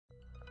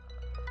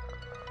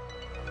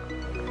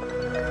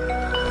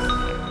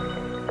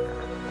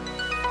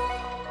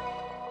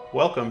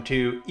Welcome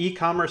to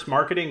E-commerce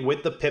Marketing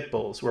with the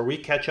Pitbulls, where we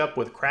catch up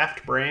with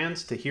craft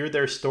brands to hear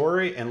their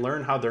story and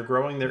learn how they're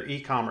growing their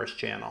e-commerce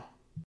channel.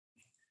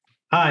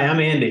 Hi, I'm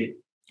Andy.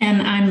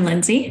 And I'm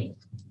Lindsay.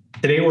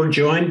 Today we're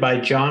joined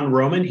by John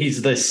Roman.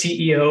 He's the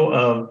CEO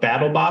of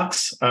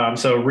Battlbox.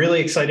 So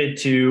really excited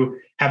to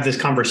have this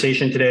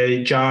conversation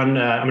today. John,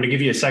 I'm going to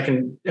give you a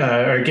second,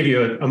 or give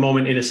you a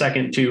moment in a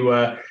second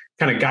to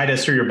kind of guide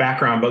us through your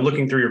background. But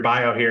looking through your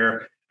bio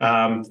here,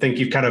 think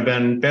you've kind of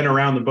been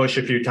around the bush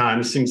a few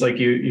times. Seems like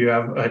you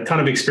have a ton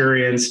of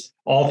experience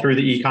all through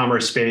the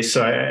e-commerce space.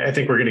 So I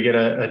think we're going to get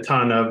a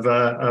ton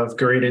of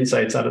great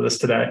insights out of this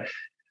today.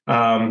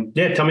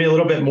 Tell me a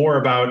little bit more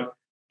about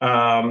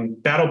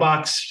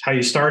Battlbox, how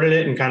you started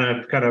it, and kind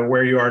of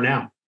where you are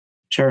now.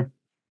 Sure.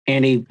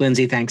 Andy,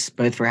 Lindsay, thanks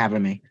both for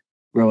having me.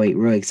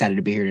 Really excited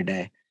to be here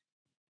today.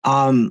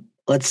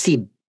 Let's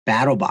see,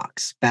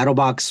 Battlbox.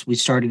 Battlbox, we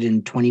started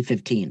in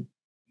 2015.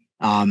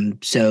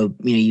 So,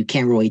 you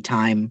can't really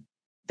time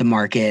the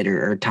market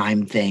or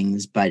time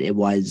things, but it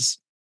was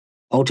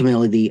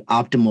ultimately the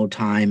optimal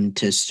time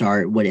to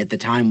start what at the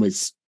time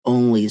was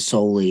only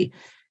solely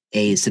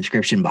a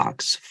subscription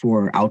box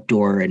for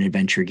outdoor and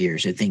adventure gear.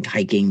 So think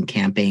hiking,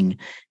 camping.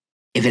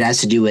 If it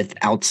has to do with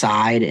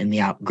outside and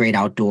the great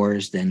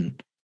outdoors, then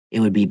it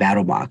would be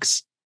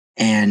Battlbox.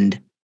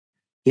 And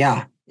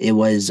yeah, it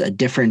was a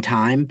different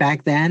time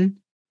back then.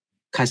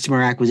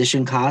 Customer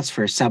acquisition costs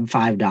for sub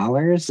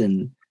 $5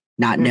 and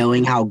not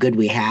knowing how good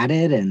we had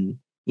it. And,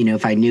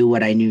 if I knew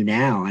what I knew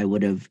now, I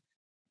would have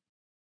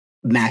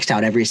maxed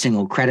out every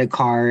single credit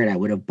card. I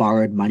would have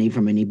borrowed money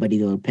from anybody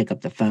that would pick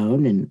up the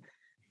phone and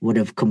would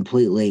have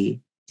completely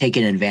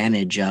taken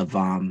advantage of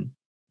 $5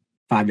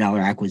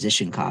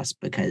 acquisition costs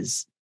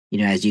because,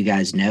 as you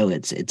guys know,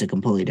 it's a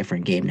completely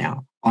different game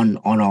now on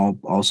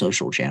all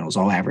social channels,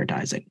 all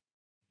advertising.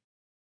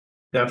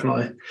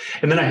 Definitely.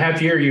 And then I have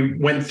here, you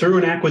went through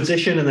an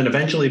acquisition and then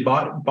eventually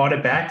bought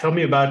it back. Tell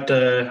me about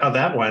how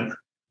that went.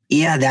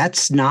 Yeah,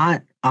 that's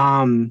not,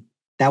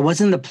 that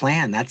wasn't the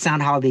plan. That's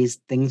not how these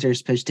things are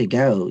supposed to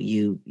go.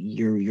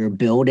 You're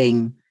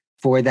building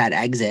for that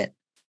exit,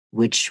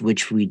 which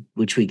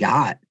we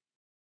got.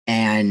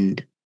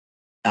 And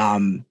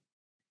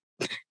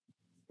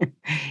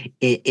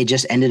it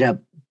just ended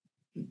up,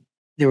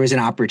 there was an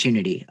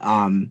opportunity.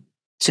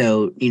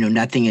 So,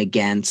 nothing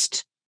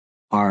against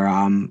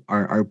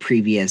our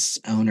previous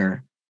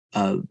owner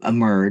of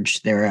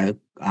Emerge. They're a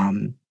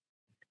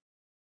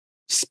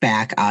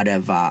SPAC out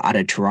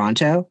of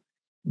Toronto,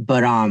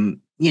 but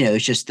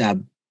it's just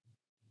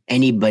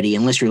anybody,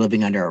 unless you're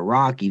living under a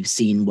rock, you've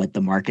seen what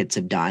the markets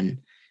have done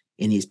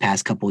in these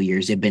past couple of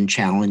years. They've been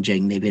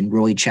challenging. They've been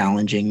really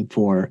challenging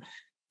for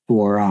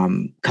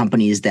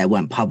companies that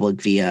went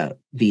public via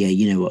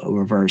a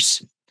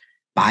reverse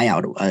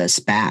buyout, a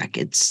SPAC.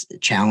 It's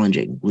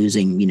challenging,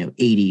 losing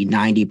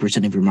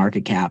 80-90% of your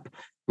market cap,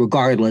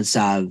 regardless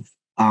of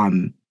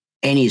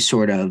any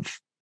sort of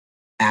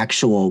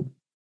actual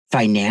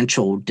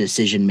financial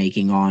decision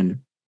making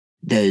on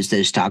those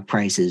stock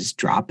prices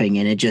dropping.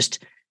 And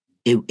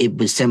it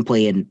was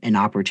simply an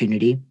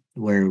opportunity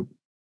where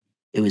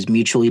it was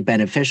mutually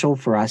beneficial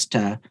for us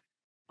to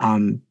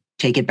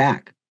take it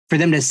back, for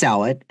them to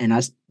sell it and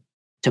us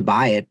to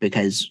buy it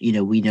because,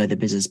 we know the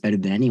business better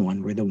than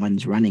anyone. We're the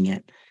ones running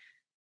it.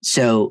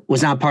 So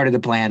was not part of the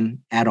plan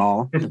at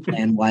all. The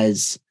plan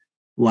was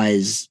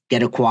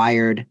get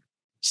acquired,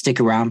 stick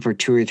around for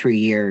 2 or 3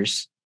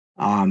 years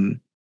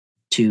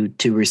to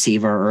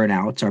receive our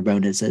earnouts, our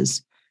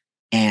bonuses.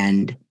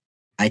 And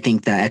I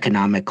think the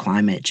economic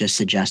climate just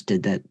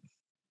suggested that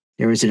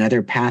there was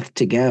another path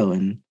to go,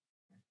 and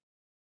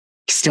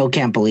still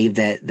can't believe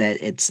that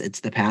it's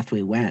the path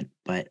we went.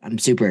 But I'm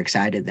super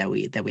excited that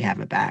we have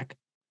it back.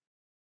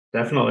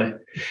 Definitely.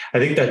 I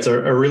think that's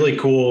a really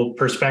cool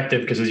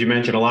perspective because, as you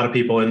mentioned, a lot of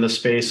people in this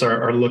space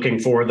are looking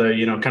for the,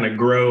 kind of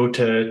grow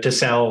to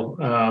sell,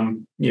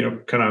 kind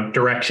of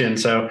direction.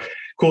 So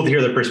cool to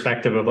hear the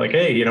perspective of like,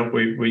 hey,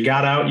 we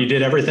got out, you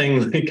did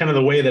everything kind of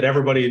the way that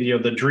everybody,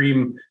 the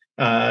dream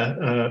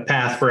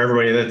path for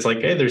everybody. That's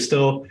like, hey, there's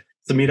still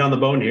some meat on the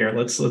bone here.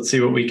 Let's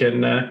see what we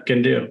can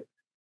do.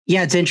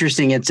 Yeah, it's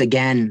interesting. It's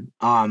again,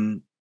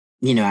 I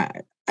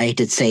hate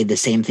to say the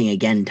same thing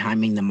again,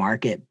 timing the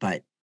market,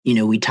 but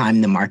we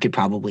timed the market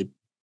probably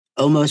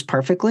almost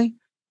perfectly,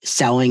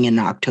 selling in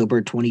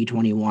October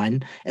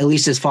 2021, at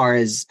least as far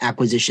as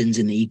acquisitions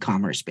in the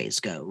e-commerce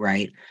space go,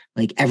 right?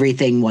 Like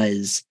everything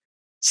was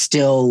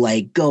still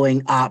like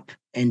going up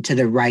and to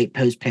the right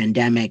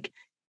post-pandemic.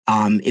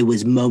 It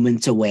was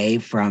moments away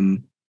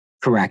from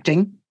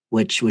correcting,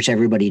 which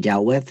everybody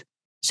dealt with.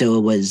 So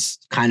it was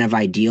kind of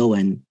ideal.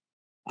 And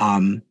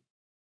I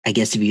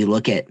guess if you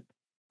look at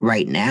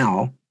right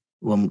now,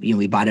 when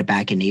we bought it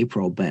back in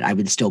April, but I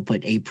would still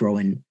put April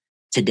and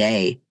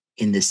today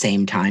in the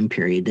same time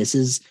period. This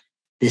is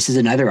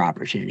another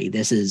opportunity.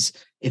 This is,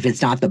 if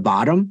it's not the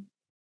bottom,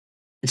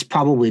 it's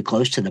probably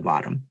close to the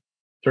bottom.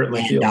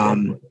 Certainly.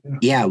 And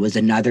it was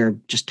another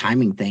just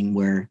timing thing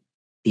where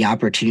the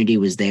opportunity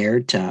was there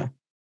to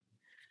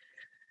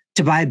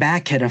buy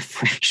back at a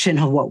fraction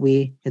of what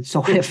we had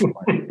sold it for.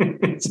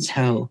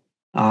 So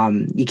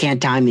you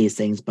can't time these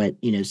things, but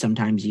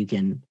sometimes you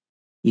can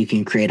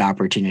create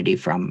opportunity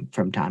from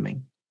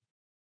timing.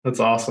 That's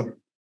awesome.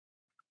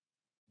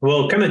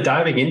 Well, kind of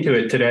diving into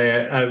it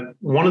today,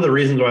 one of the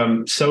reasons why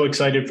I'm so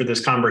excited for this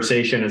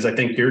conversation is I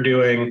think you're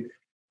doing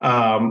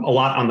a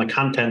lot on the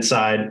content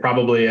side,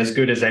 probably as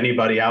good as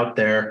anybody out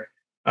there.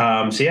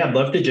 So yeah, I'd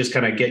love to just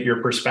kind of get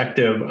your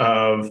perspective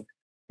of,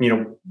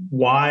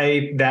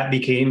 why that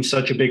became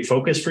such a big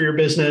focus for your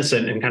business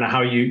and kind of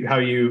how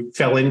you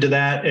fell into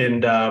that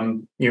and,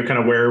 kind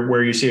of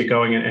where you see it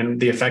going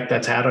and the effect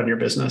that's had on your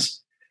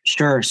business.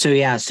 Sure. So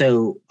yeah.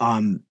 So,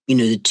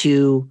 the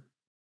two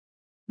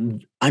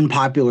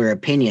unpopular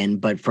opinion,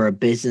 but for a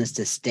business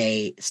to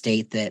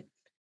state that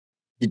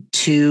the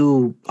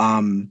two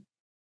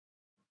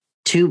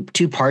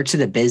parts of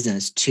the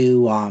business,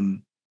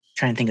 trying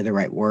to think of the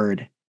right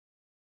word,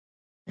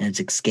 and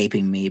it's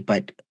escaping me,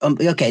 but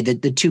okay,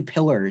 the two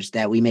pillars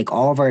that we make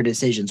all of our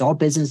decisions, all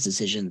business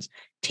decisions,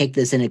 take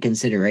this into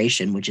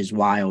consideration, which is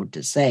wild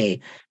to say,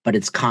 but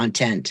it's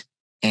content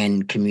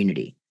and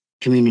community.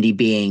 Community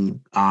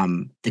being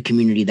the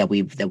community that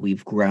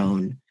we've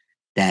grown,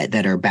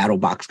 that are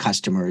Battlbox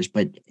customers,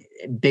 but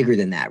bigger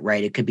than that,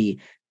 right? It could be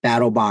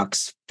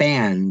Battlbox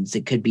fans,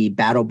 it could be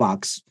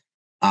Battlbox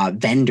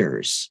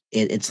vendors.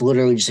 It's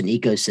literally just an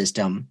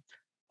ecosystem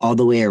all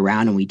the way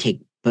around, and we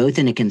take both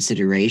into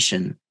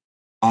consideration.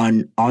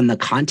 On the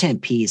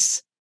content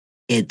piece,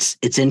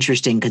 it's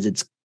interesting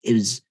because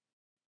it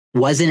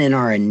wasn't in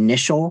our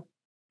initial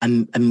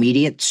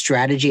immediate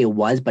strategy. It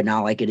was, but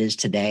not like it is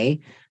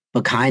today.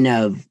 But kind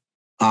of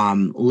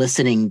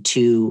listening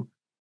to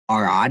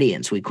our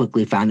audience, we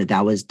quickly found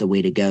that was the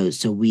way to go.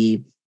 So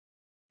and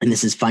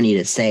this is funny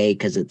to say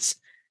because it's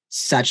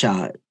such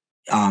a,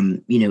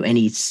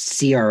 any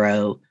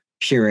CRO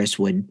purist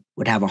would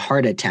have a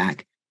heart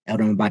attack at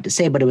what I'm about to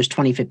say, but it was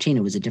 2015.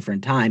 It was a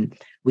different time.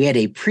 We had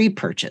a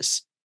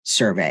pre-purchase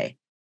survey.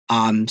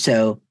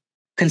 So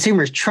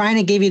consumers trying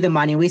to give you the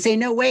money. We say,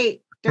 no,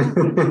 wait,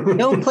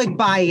 don't click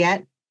buy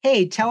yet.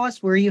 Hey, tell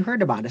us where you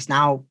heard about us.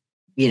 Now,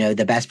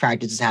 the best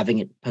practice is having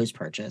it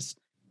post-purchase.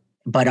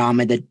 But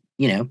at the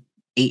 8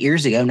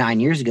 years ago, 9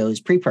 years ago, is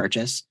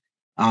pre-purchase.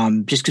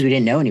 Just because we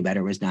didn't know any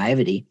better, was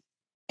naivety.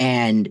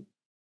 And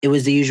it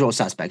was the usual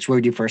suspects. Where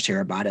did you first hear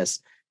about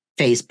us?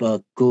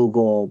 Facebook,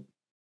 Google,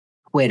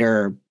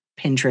 Twitter,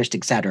 Pinterest,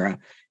 etc.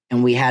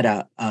 And we had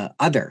a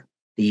other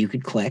that you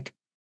could click.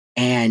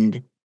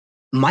 And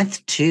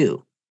month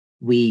 2,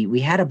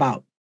 we had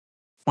about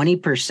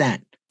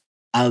 20%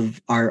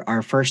 of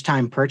our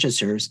first-time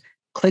purchasers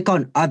click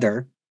on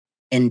other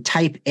and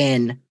type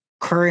in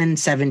Curran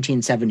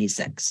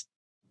 1776.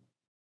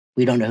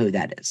 We don't know who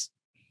that is.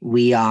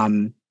 We had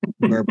an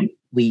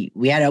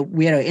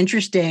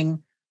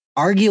interesting,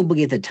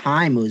 arguably at the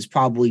time, it was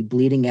probably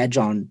bleeding edge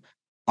on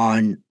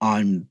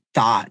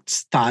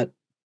thought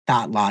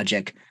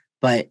logic.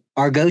 But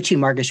our go-to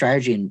market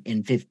strategy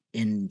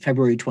in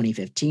February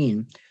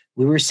 2015,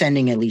 we were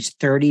sending at least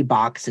 30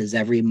 boxes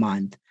every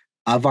month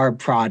of our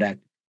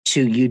product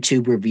to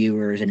YouTube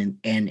reviewers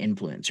and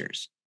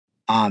influencers.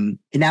 And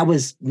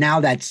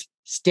that's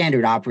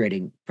standard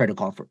operating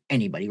protocol for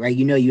anybody, right?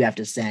 You have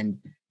to send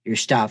your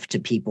stuff to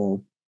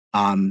people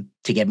to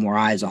get more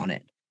eyes on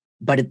it.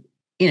 But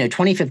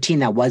 2015,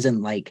 that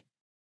wasn't like,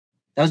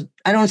 I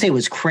don't want to say it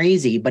was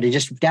crazy, but it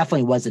just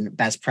definitely wasn't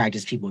best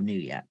practice people knew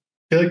yet.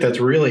 I feel like that's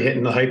really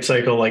hitting the hype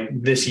cycle like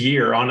this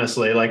year,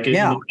 honestly. Like in the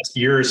last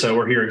year or so,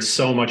 we're hearing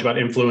so much about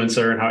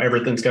influencer and how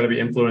everything's got to be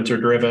influencer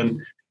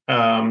driven.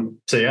 So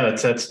yeah,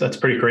 that's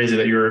pretty crazy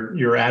that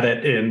you're at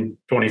it in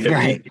 2015.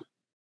 Right.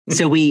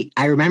 So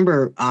I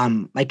remember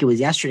like it was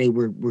yesterday,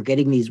 we're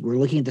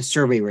looking at the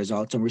survey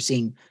results and we're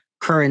seeing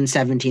Curran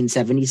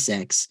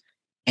 1776,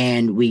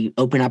 and we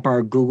open up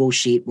our Google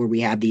sheet where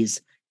we have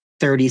these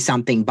 30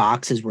 something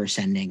boxes we're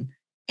sending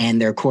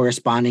and their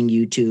corresponding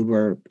YouTube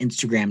or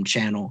Instagram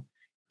channel.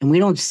 And we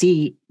don't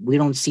see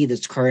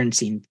this Curran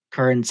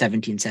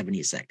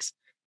 1776.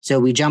 So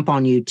we jump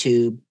on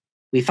YouTube,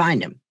 we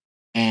find him,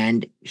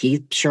 and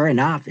he sure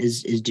enough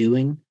is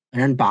doing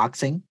an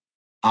unboxing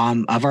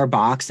of our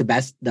box,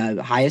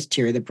 the highest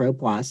tier, the Pro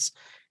Plus,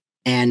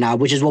 and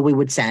which is what we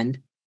would send.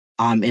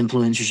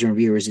 Influencers and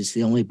reviewers is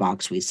the only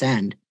box we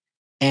send.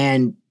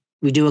 And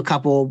we do a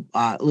couple,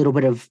 little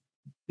bit of,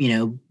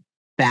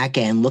 back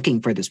end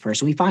looking for this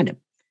person. We find him.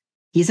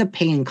 He's a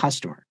paying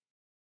customer,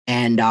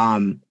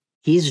 and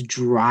he's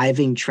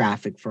driving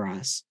traffic for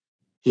us.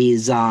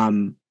 He's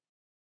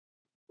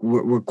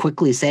we're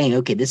quickly saying,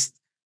 okay, this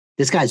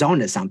guy's on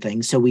to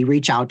something. So we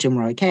reach out to him.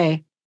 We're like,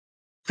 hey,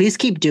 please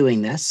keep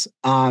doing this.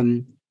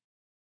 We're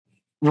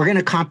going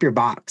to comp your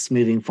box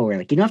moving forward.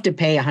 Like, you don't have to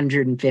pay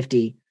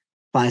 150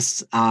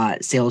 plus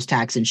sales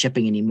tax and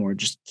shipping anymore.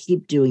 Just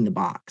keep doing the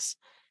box.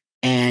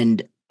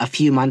 And a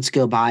few months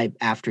go by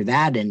after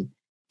that, and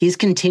he's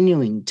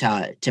continuing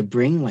to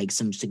bring like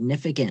some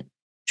significant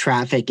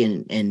traffic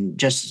and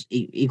just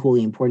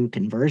equally important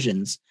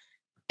conversions.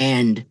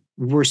 And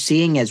we're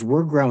seeing, as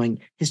we're growing,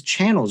 his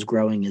channel's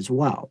growing as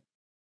well.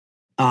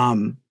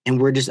 And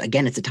we're just,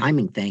 again, it's a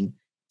timing thing.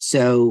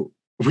 So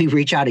we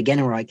reach out again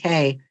and we're like,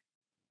 hey,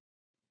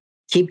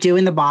 keep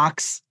doing the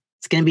box.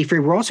 It's going to be free.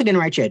 We're also going to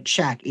write you a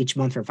check each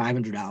month for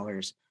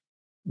 $500.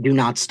 Do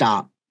not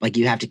stop. Like,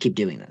 you have to keep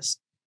doing this.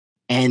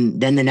 And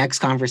then the next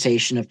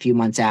conversation a few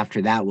months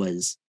after that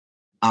was,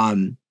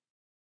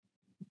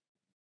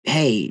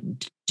 hey,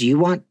 do you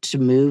want to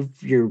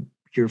move your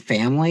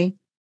family,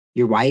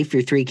 your wife,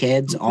 your 3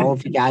 kids, all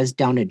of you guys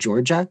down to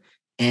Georgia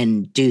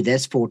and do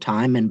this full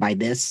time? And by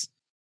this,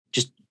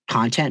 just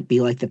content,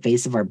 be like the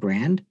face of our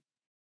brand.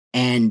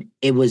 And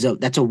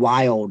that's a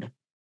wild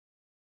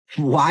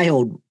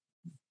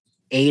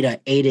A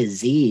to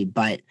Z,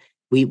 but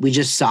we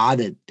just saw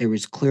that there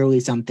was clearly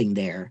something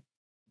there.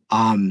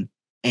 And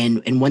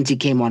once he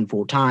came on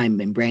full time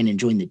and Brandon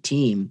joined the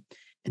team,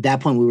 at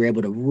that point we were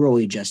able to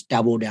really just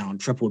double down,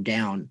 triple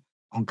down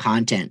on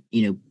content.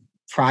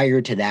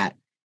 Prior to that,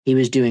 he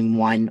was doing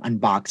one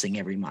unboxing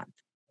every month.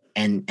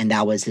 And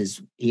that was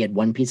he had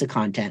one piece of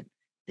content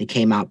that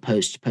came out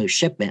post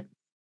shipment.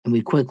 And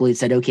we quickly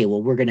said, okay,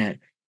 well, we're going to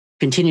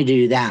continue to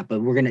do that,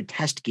 but we're going to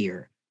test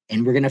gear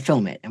and we're going to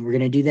film it and we're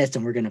going to do this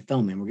and we're going to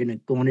film it. And we're going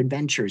to go on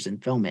adventures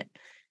and film it,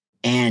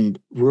 and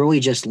really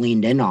just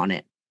leaned in on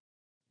it.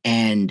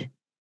 And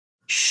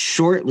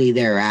shortly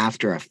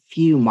thereafter, a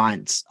few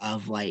months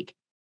of like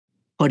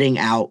putting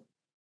out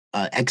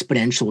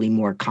exponentially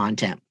more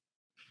content,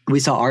 we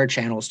saw our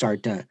channel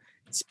start to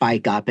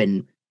spike up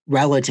and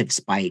relative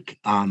spike.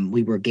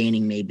 We were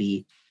gaining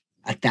maybe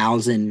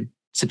 1,000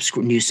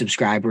 new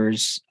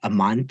subscribers a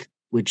month,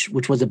 which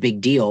was a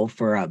big deal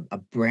for a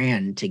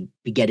brand to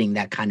be getting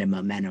that kind of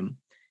momentum.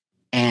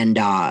 And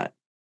a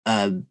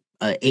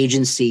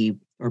agency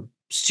or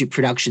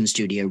production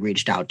studio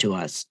reached out to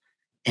us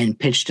and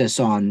pitched us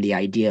on the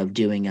idea of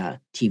doing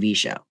a TV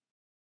show.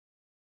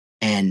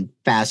 And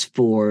fast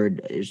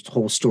forward, there's a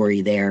whole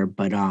story there,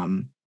 but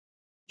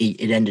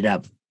it ended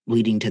up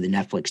leading to the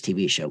Netflix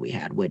TV show we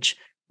had, which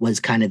was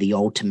kind of the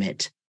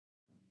ultimate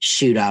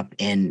shoot up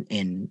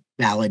in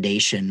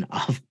validation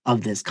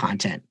of this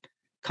content.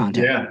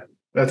 Yeah,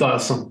 that's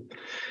awesome.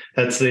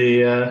 That's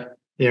the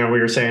we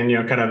were saying,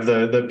 kind of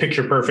the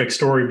picture perfect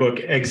storybook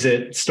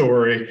exit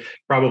story.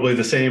 Probably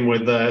the same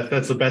with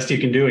that's the best you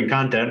can do in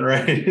content,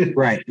 right?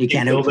 Right. You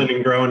can't build it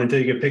and growing until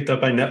you get picked up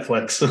by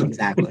Netflix.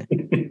 Exactly.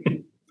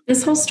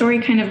 This whole story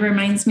kind of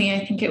reminds me,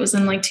 I think it was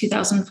in like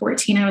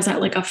 2014, I was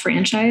at like a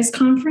franchise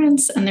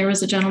conference and there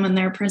was a gentleman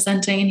there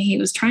presenting and he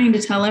was trying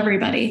to tell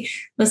everybody,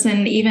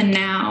 listen, even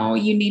now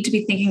you need to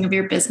be thinking of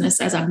your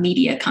business as a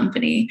media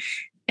company,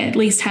 at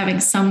least having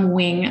some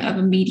wing of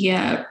a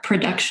media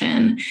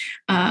production.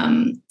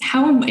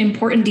 How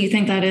important do you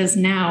think that is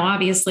now?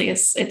 Obviously,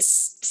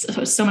 it's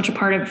so much a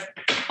part of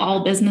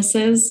all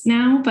businesses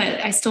now, but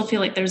I still feel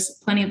like there's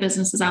plenty of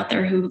businesses out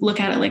there who look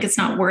at it like it's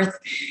not worth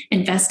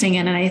investing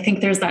in. And I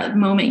think there's that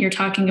moment you're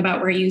talking about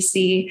where you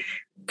see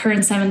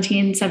Current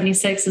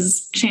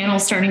 1776's channel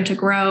starting to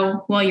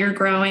grow while you're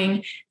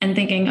growing and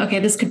thinking, okay,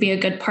 this could be a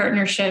good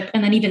partnership.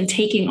 And then even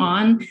taking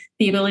on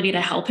the ability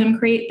to help him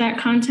create that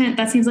content.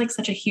 That seems like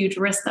such a huge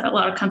risk that a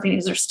lot of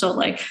companies are still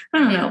like, I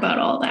don't know about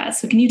all that.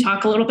 So can you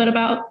talk a little bit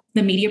about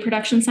the media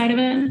production side of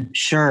it?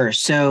 Sure.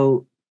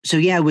 So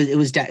yeah, it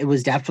was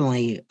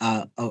definitely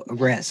a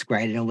risk,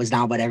 right? And it was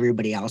not what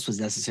everybody else was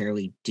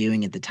necessarily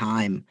doing at the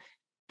time.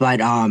 But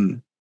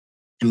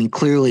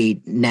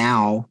clearly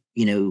now,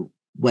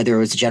 whether it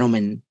was a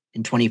gentleman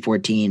in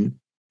 2014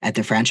 at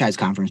the franchise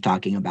conference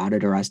talking about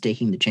it or us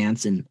taking the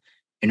chance in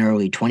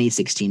early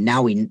 2016,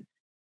 now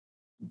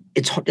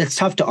it's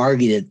tough to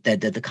argue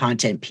that the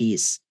content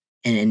piece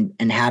and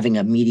having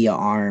a media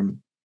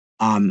arm,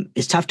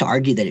 it's tough to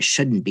argue that it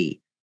shouldn't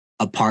be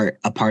a part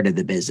of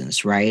the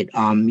business, right?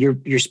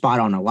 You're spot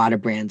on. A lot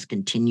of brands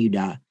continue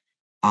to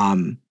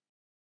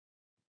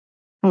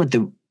with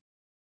the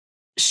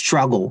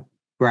struggle,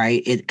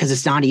 right? Because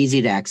it's not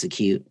easy to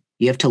execute.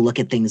 You have to look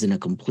at things in a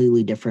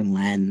completely different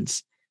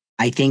lens.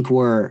 I think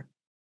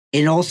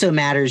it also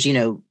matters,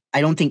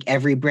 I don't think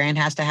every brand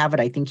has to have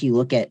it. I think you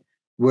look at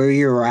where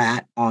you're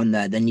at on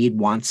the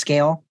need-want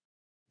scale.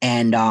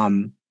 And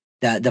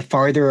the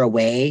farther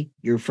away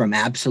you're from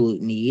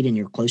absolute need and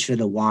you're closer to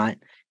the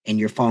want and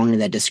you're falling into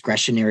that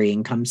discretionary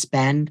income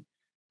spend,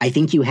 I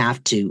think you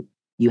have to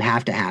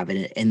have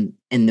it. And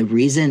the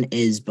reason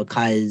is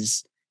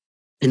because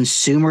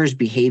consumers'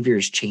 behavior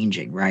is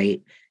changing,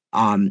 right?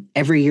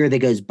 Every year that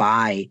goes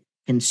by,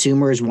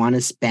 consumers want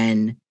to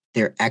spend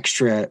their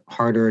extra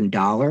hard-earned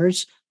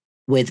dollars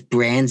with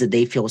brands that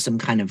they feel some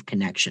kind of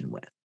connection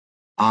with.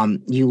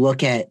 You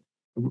look at,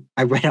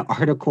 I read an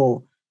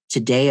article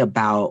today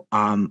about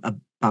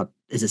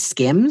is it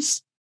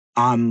Skims?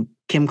 Kim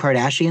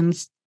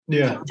Kardashian's.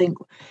 Yeah. I think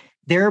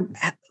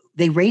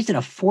they raised it a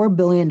 $4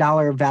 billion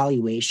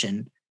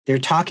valuation. They're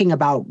talking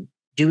about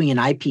doing an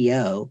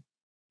IPO,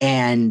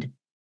 and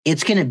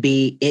it's going to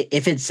be,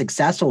 if it's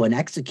successful and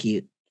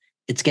execute,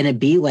 it's going to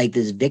be like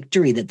this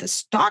victory that the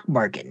stock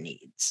market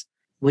needs,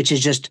 which is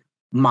just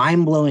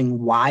mind-blowing,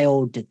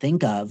 wild to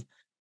think of.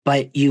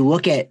 But you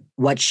look at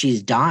what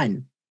she's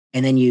done,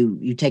 and then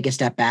you take a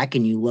step back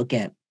and you look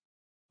at,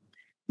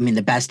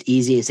 the best,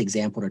 easiest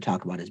example to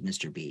talk about is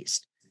Mr.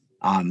 Beast.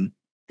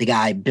 The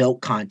guy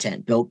built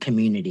content, built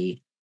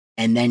community,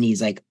 and then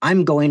he's like,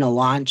 I'm going to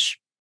launch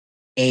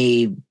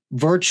a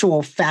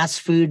virtual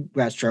fast food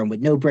restaurant with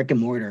no brick and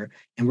mortar,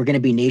 and we're going to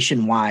be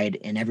nationwide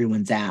in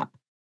everyone's app.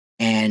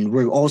 And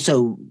we're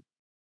also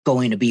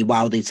going to be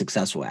wildly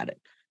successful at it.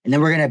 And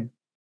then we're going to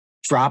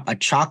drop a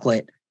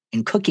chocolate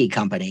and cookie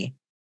company.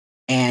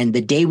 And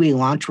the day we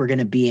launch, we're going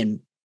to be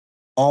in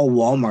all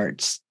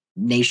Walmarts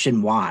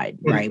nationwide,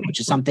 right? Which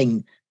is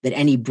something that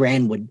any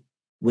brand would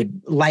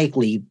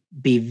likely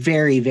be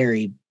very,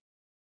 very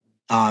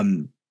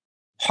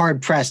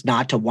hard pressed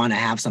not to want to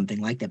have something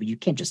like that. But you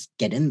can't just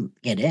get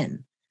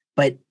in.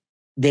 But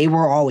they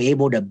were all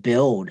able to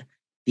build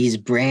these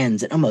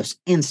brands that almost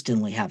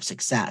instantly have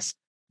success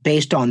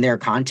based on their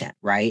content,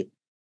 right?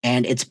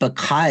 And it's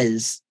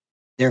because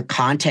their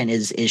content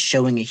is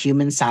showing a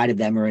human side of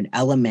them or an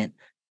element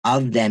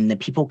of them that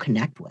people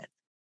connect with.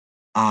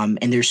 And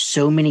there's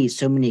so many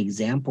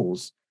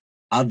examples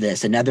of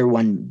this. Another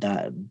one,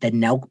 the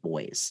Nelk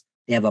Boys.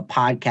 They have a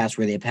podcast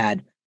where they've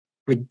had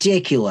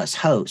ridiculous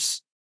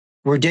hosts,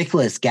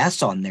 ridiculous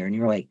guests on there, and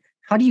you're like,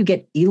 how do you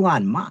get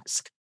Elon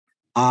Musk?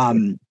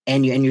 And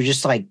you're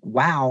just like,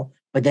 wow.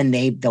 But then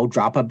they'll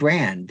drop a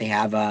brand. They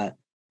have a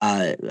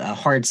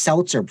hard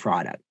seltzer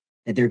product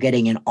that they're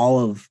getting in all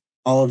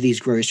of these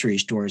grocery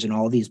stores and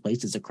all of these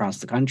places across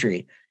the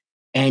country.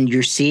 And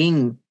you're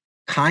seeing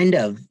kind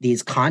of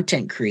these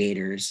content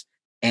creators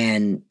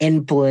and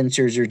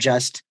influencers or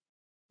just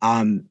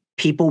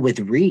people with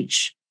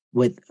reach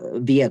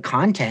via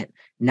content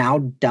now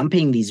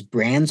dumping these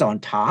brands on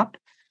top.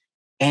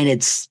 And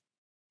it's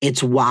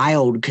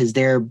wild because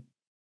they're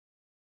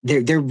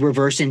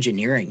reverse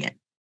engineering it.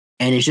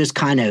 And it just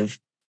kind of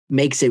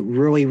makes it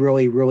really,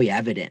 really, really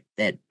evident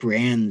that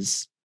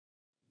brands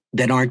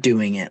that aren't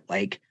doing it,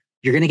 like,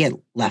 you're going to get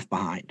left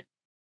behind.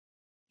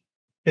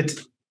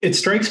 It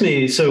strikes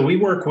me. So we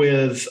work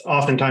with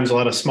oftentimes a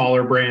lot of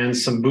smaller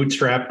brands, some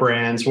bootstrap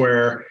brands,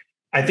 where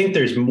I think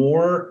there's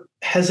more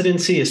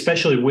hesitancy,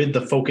 especially with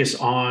the focus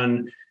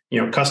on,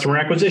 customer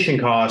acquisition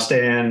cost.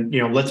 And,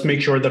 let's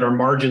make sure that our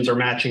margins are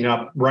matching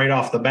up right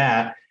off the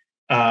bat.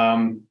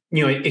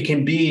 It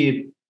can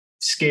be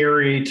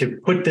scary to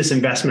put this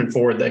investment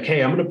forward that,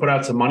 hey, I'm going to put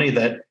out some money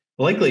that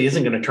likely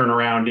isn't going to turn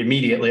around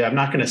immediately. I'm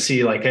not going to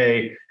see like,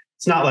 hey,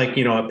 it's not like,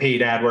 a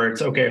paid ad where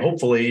it's okay,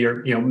 hopefully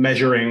you're,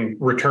 measuring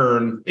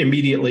return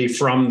immediately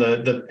from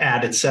the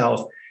ad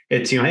itself.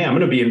 It's, hey, I'm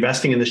going to be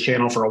investing in this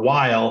channel for a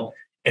while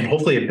and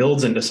hopefully it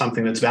builds into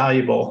something that's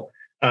valuable.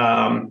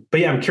 But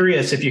yeah, I'm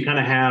curious if you kind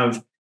of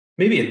have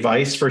maybe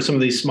advice for some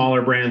of these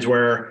smaller brands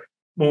where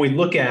when we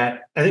look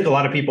at, I think a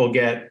lot of people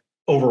get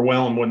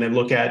overwhelmed when they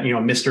look at,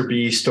 Mr.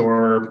 Beast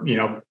or,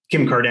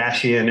 Kim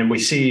Kardashian, and we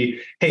see,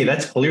 hey,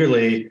 that's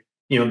clearly,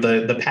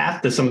 the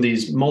path to some of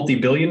these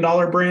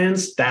multi-billion-dollar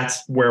brands,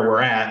 that's where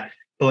we're at.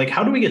 But like,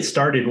 how do we get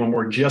started when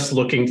we're just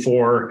looking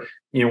for,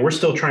 we're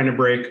still trying to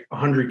break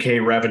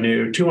 100K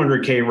revenue,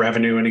 200K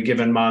revenue in a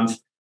given month?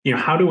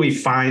 How do we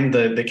find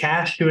the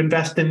cash to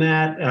invest in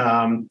that?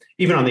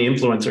 Even on the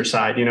influencer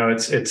side,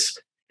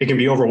 it can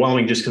be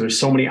overwhelming just because there's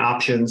so many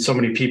options, so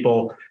many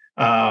people.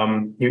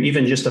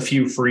 Even just a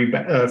few free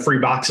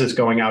boxes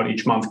going out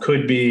each month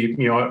could be,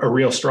 a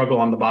real struggle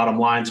on the bottom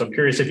line. So I'm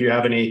curious if you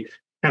have any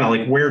kind of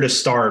like where to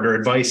start or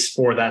advice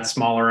for that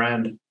smaller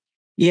end.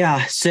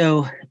 Yeah.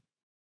 So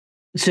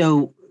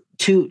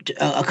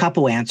a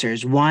couple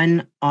answers.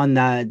 One on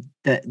the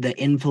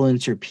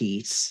influencer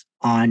piece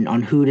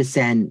on who to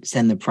send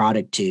the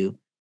product to.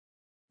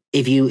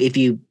 If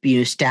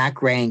you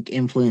stack rank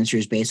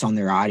influencers based on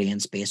their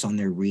audience, based on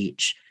their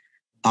reach,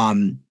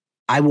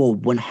 I will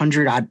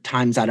 100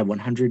 times out of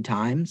 100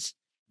 times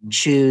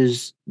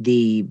choose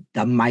the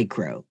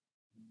micro.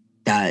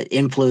 The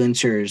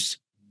influencers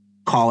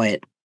call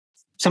it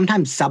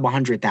sometimes sub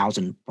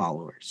 100,000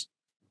 followers.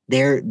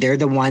 They're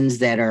the ones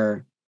that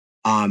are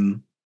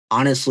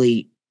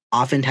honestly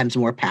oftentimes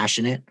more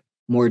passionate,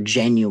 more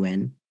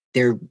genuine.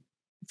 They're,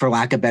 for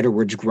lack of better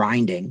words,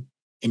 grinding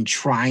and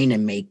trying to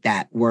make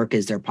that work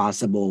as their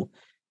possible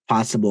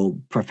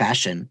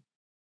profession.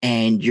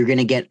 And you're going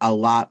to get a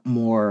lot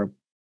more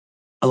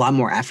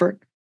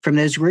effort from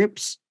those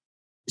groups.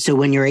 So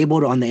when you're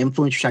able to, on the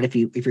influencer side,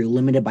 if you're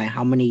limited by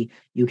how many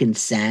you can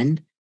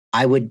send,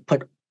 I would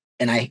put,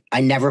 and I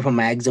never put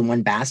my eggs in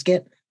one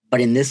basket,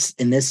 but in this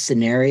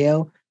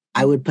scenario,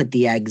 I would put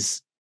the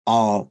eggs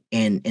all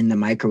in the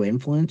micro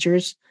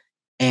influencers,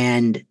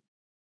 and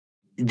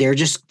they're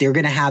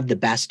going to have the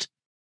best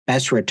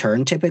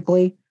return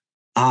typically.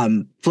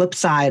 Flip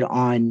side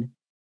on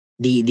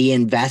the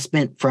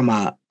investment from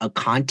a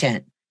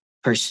content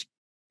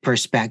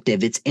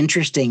perspective, it's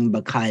interesting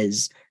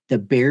because the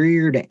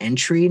barrier to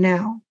entry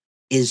now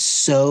is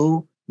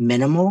so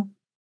minimal.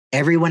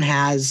 Everyone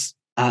has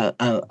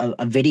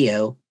a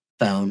video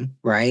phone,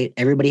 right?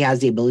 Everybody has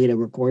the ability to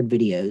record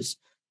videos.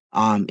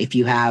 If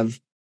you have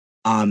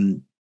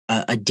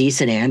a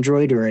decent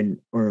Android or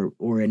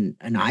an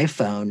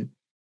iPhone,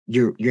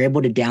 you're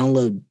able to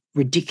download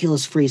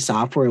ridiculous free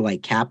software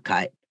like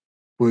CapCut,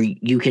 where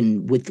you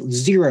can, with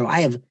zero,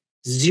 I have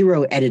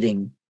zero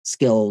editing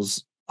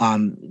skills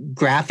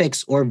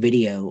graphics or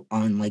video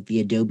on like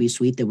the Adobe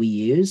suite that we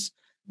use.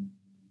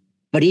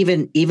 But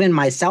even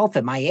myself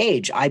at my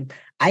age, I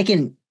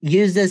can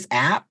use this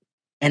app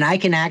and I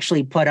can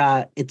actually put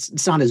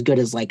it's not as good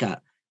as like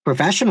a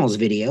professional's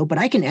video, but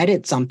I can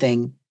edit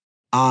something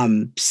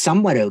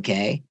somewhat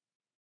okay.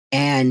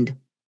 And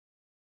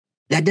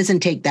that doesn't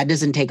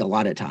take a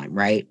lot of time,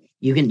 right?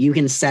 You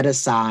can set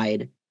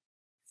aside,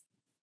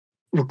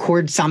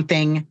 record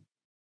something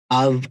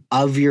of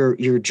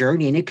your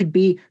journey, and it could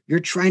be you're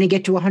trying to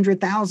get to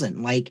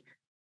 100,000 like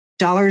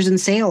dollars in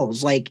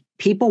sales. Like,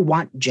 people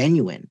want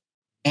genuine.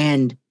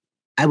 And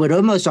I would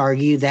almost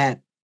argue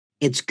that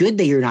it's good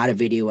that you're not a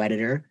video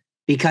editor,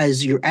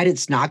 because your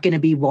edit's not going to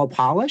be well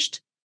polished,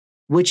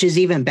 which is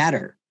even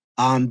better,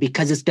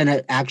 because it's going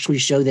to actually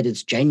show that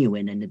it's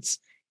genuine and it's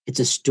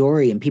a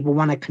story and people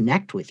want to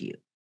connect with you.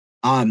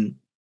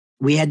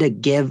 We had to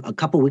give a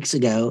couple weeks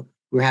ago,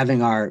 we're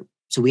having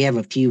so we have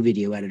a few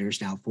video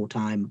editors now full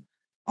time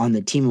on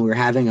the team, and we're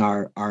having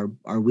our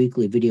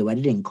weekly video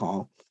editing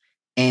call.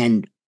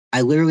 And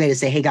I literally had to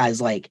say, hey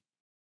guys, like,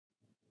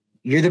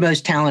 you're the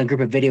most talented group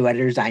of video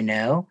editors I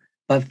know,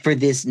 but for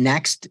this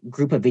next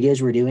group of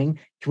videos we're doing,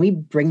 can we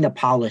bring the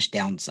polish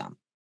down some?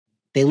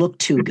 They look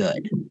too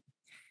good,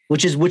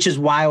 which is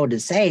wild to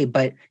say,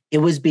 but it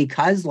was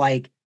because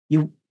like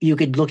you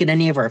could look at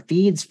any of our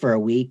feeds for a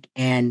week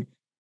and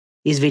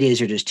these videos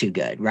are just too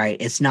good, right?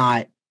 It's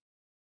not,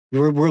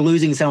 we're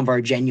losing some of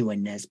our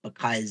genuineness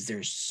because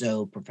they're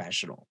so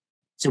professional.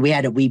 So we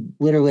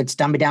literally, let's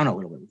dumb it down a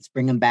little bit. Let's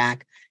bring them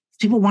back.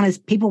 People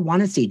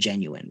want to see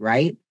genuine,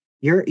 right?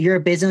 You're a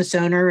business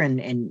owner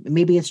and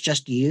maybe it's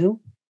just you.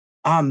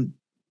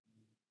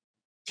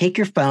 Take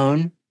your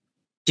phone,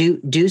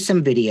 do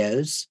some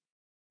videos,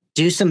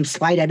 do some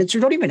slide edits, or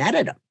don't even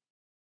edit them.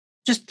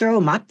 Just throw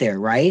them up there,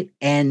 right?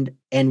 And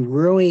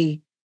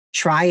really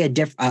try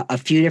a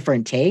few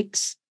different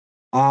takes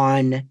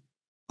on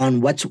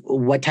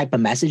what type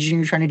of messaging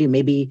you're trying to do.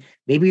 Maybe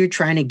you're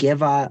trying to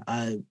give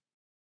a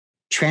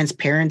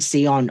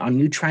transparency on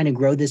you trying to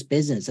grow this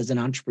business as an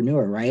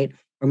entrepreneur, right?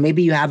 Or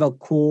maybe you have a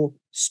cool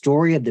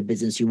story of the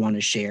business you want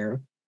to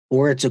share,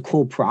 or it's a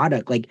cool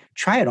product. Like,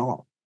 try it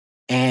all.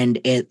 And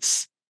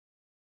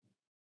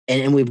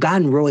and we've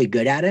gotten really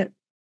good at it.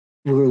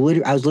 I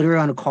was literally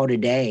on a call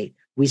today.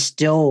 We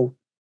still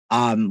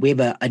we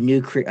have a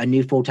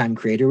new full-time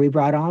creator we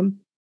brought on,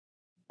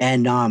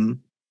 and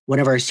one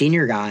of our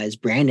senior guys,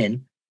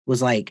 Brandon,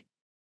 was like,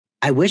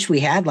 I wish we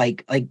had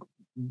like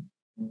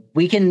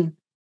we can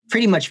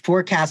pretty much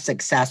forecast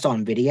success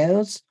on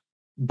videos,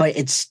 but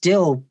it's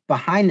still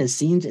behind the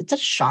scenes. It's a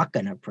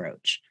shotgun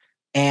approach,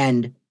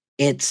 and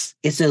it's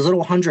those little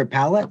 100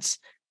 pellets.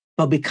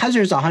 But because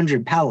there's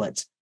 100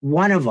 pellets,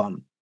 one of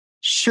them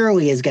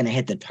surely is going to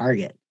hit the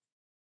target,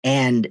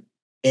 and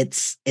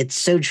it's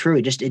so true.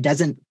 It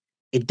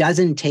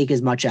doesn't take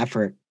as much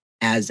effort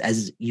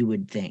as you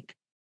would think.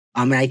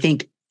 And I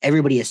think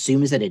everybody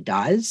assumes that it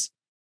does,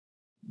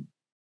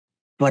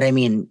 but I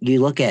mean, you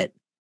look at,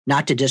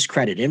 not to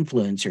discredit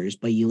influencers,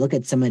 but you look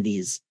at some of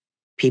these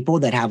people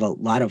that have a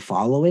lot of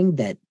following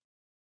that,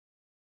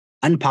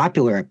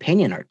 unpopular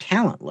opinion, are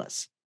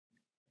talentless.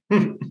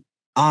 And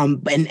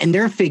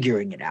they're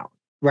figuring it out,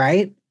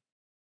 right?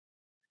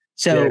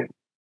 So yeah.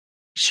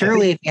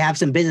 Surely if you have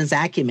some business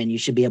acumen, you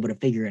should be able to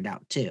figure it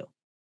out too.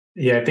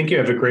 Yeah, I think you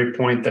have a great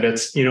point that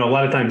it's, a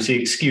lot of times the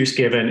excuse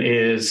given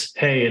is,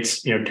 hey,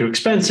 it's, too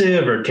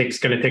expensive, or it's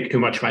going to take too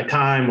much of my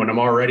time when I'm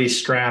already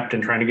strapped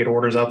and trying to get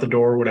orders out the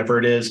door, whatever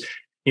it is.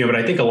 But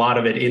I think a lot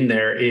of it in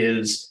there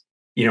is,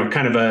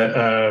 kind of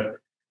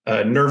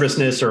a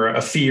nervousness or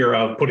a fear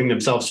of putting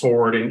themselves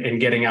forward and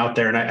getting out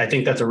there. And I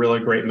think that's a really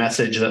great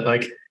message that,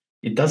 like,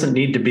 it doesn't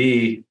need to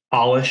be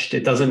polished.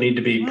 It doesn't need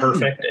to be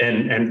perfect.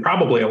 And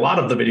probably a lot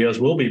of the videos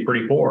will be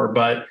pretty poor,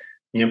 but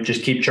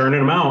just keep churning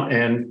them out.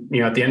 And,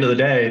 at the end of the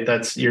day,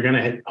 you're going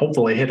to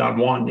hopefully hit on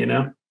one,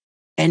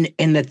 And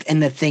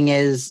the thing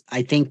is,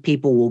 I think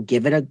people will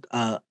give it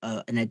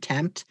an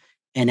attempt.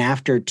 And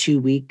after 2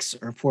 weeks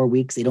or 4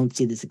 weeks, they don't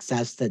see the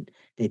success that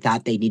they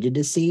thought they needed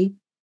to see.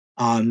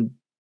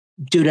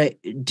 Due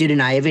to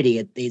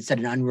naivety, they set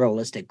an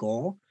unrealistic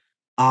goal.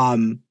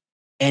 And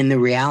the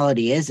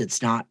reality is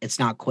it's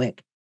not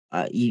quick.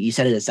 You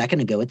said it a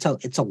second ago,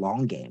 it's a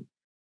long game.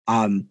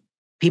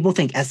 People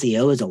think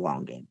SEO is a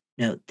long game.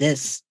 No,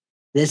 this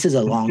is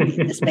a long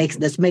game. This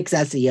makes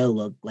SEO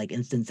look like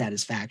instant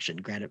satisfaction,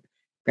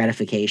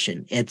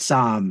 gratification.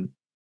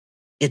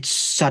 It's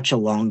such a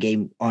long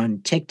game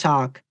on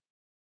TikTok.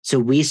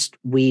 So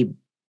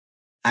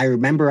I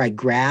remember I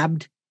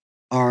grabbed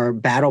our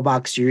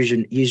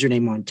Battlbox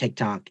username on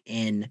TikTok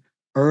in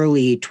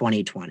early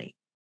 2020,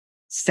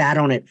 sat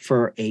on it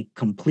for a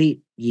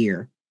complete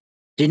year,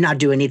 did not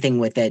do anything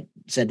with it,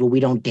 said, well, we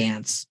don't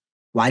dance.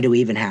 Why do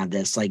we even have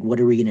this? Like, what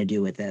are we going to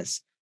do with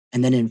this?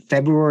 And then in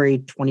February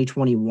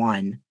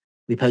 2021,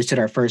 we posted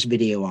our first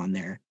video on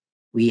there.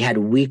 We had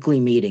weekly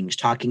meetings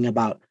talking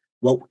about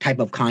what type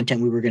of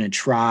content we were going to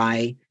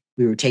try.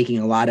 We were taking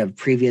a lot of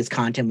previous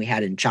content we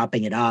had and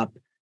chopping it up.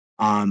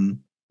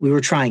 We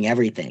were trying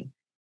everything.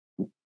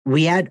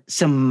 we had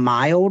some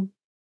mild,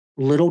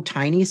 little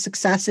tiny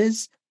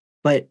successes,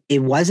 but it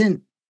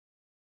wasn't,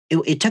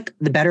 it took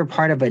the better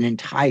part of an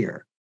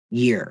entire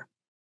year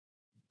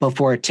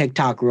before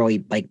TikTok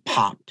really like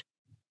popped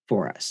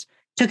for us.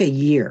 It took a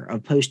year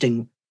of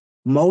posting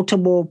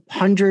multiple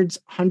hundreds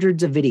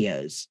of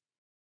videos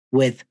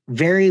with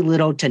very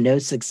little to no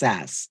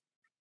success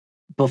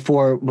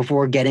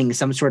before getting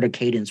some sort of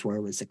cadence where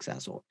it was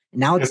successful.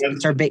 Now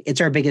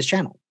it's our biggest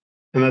channel.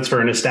 And that's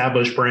for an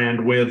established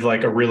brand with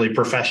like a really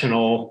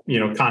professional,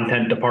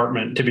 content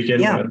department to begin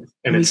with.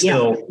 And it's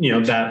still,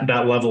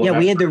 that level. Yeah,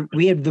 we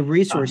had the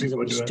resources that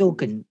we still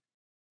couldn't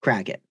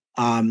crack it.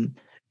 And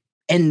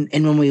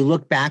when we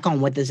look back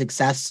on what the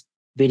success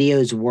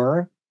videos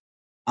were,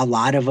 a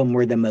lot of them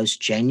were the most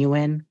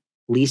genuine,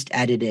 least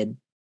edited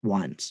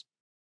ones.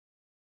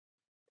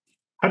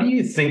 How do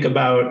you think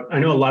about, I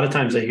know a lot of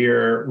times I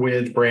hear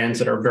with brands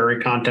that are very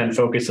content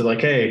focused, they're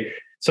like, hey,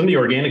 some of the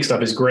organic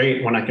stuff is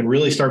great when I can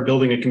really start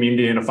building a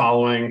community and a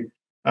following.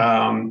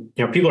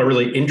 People are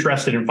really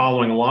interested in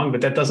following along,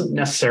 but that doesn't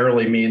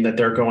necessarily mean that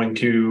they're going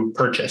to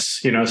purchase.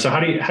 So how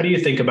do you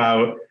think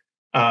about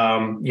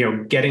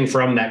getting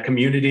from that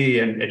community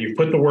and you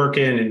put the work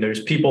in and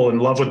there's people in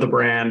love with the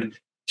brand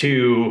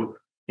to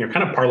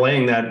kind of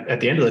parlaying that at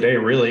the end of the day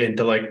really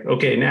into like,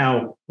 okay,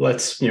 now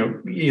let's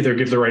either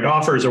give the right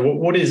offers or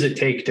what does it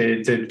take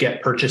to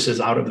get purchases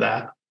out of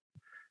that?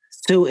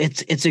 So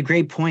it's a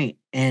great point.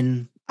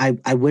 And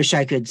I wish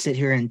I could sit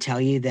here and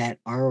tell you that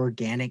our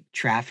organic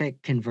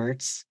traffic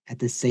converts at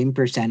the same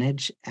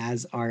percentage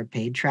as our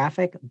paid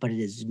traffic, but it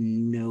is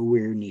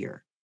nowhere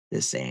near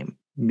the same,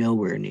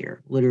 nowhere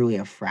near, literally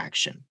a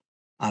fraction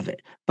of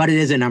it. But it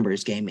is a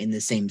numbers game in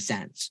the same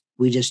sense.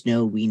 We just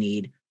know we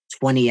need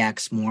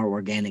 20x more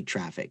organic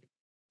traffic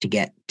to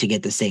get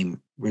the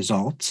same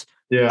results.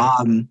 Yeah.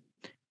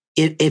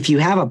 If you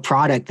have a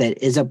product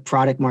that is a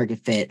product market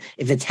fit,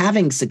 if it's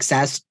having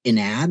success in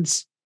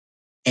ads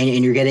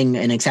and you're getting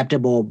an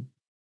acceptable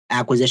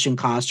acquisition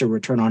cost or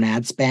return on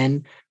ad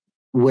spend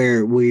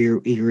where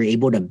you're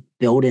able to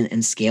build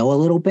and scale a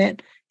little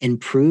bit and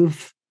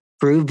prove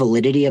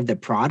validity of the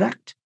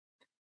product,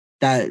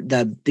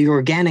 the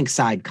organic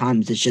side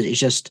comes. It's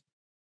just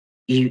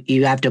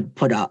you have to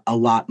put a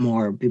lot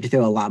more, you have to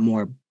throw a lot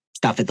more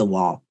stuff at the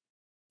wall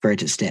for it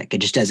to stick. It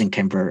just doesn't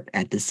convert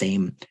at the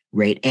same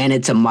rate. And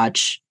it's a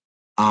much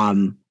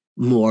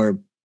more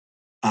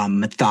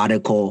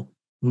methodical,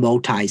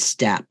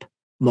 multi-step,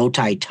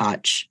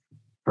 multi-touch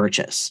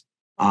purchase.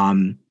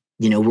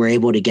 We're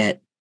able to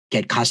get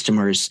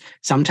customers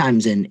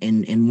sometimes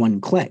in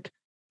one click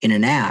in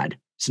an ad,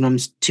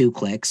 sometimes 2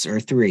 clicks or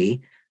 3,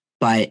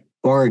 but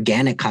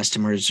organic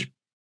customers,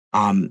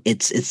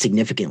 it's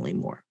significantly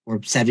more,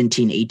 or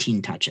 17,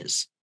 18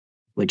 touches,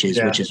 which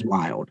is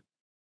wild.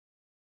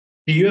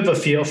 Do you have a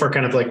feel for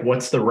kind of like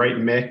what's the right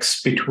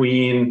mix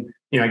between,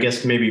 I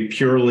guess maybe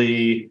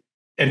purely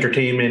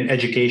entertainment,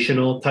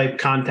 educational type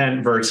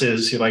content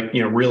versus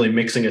really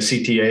mixing a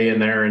CTA in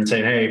there and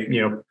saying, hey,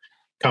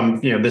 come,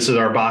 this is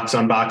our box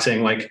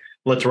unboxing. Like,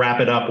 let's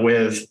wrap it up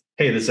with,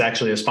 hey, this is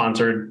actually a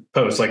sponsored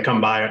post. Like,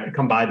 come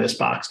buy this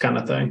box kind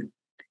of thing.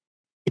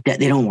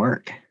 They don't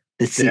work.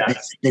 The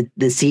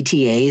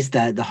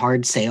CTAs, the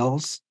hard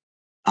sales,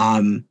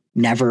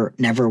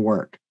 never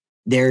work.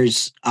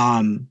 There's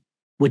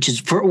which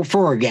is for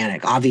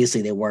organic.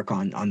 Obviously, they work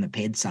on the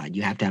paid side.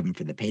 You have to have them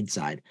for the paid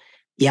side.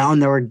 Yeah, on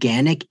the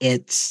organic,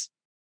 we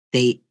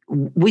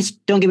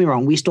don't get me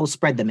wrong, we still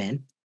spread them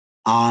in,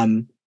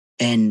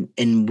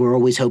 and we're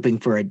always hoping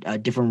for a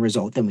different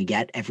result than we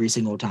get every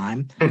single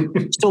time.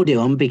 Still do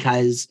them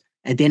because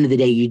at the end of the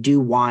day, you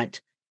do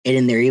want it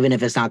in there, even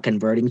if it's not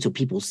converting, so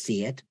people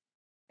see it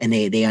and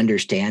they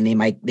understand.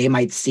 They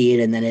might see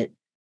it, and then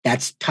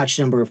that's touch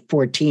number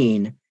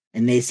 14.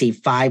 And they see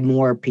 5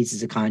 more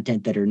pieces of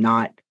content that are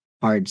not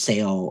hard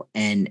sale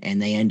and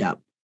they end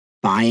up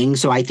buying.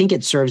 So I think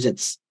it serves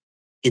its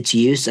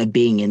use of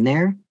being in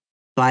there.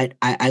 But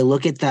I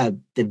look at the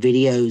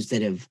videos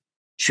that have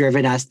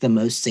driven us the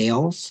most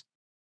sales.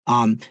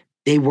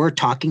 They were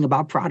talking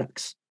about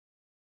products,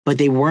 but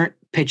they weren't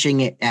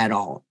pitching it at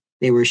all.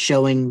 They were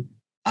showing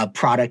a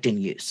product in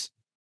use.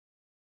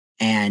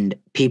 And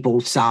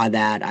people saw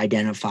that,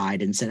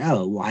 identified, and said,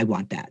 oh, well, I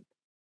want that,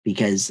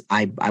 because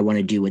I want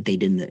to do what they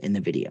did in the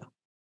video.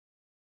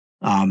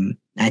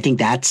 I think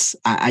it's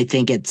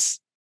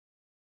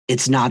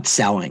not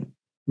selling,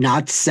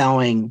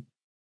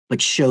 but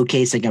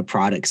showcasing a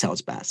product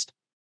sells best.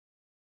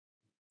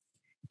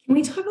 Can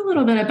we talk a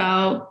little bit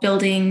about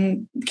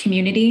building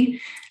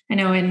community? I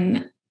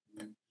know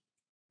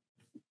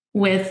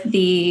with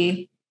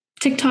the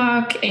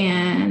TikTok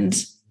and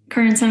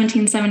current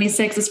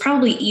 1776, it's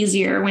probably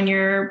easier when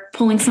you're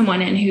pulling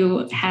someone in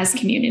who has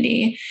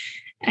community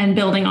and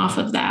building off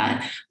of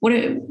that. What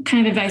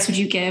kind of advice would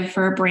you give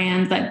for a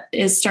brand that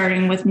is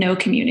starting with no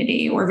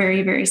community or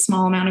very, very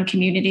small amount of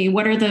community?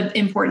 What are the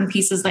important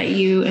pieces that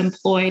you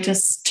employ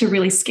just to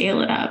really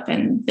scale it up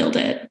and build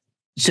it?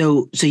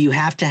 So you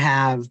have to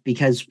have,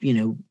 because,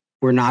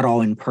 we're not all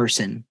in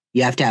person,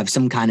 you have to have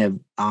some kind of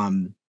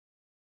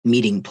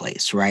meeting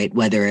place, right?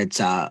 Whether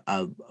it's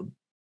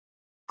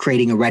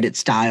creating a Reddit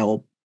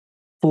style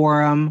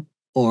forum,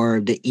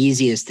 or the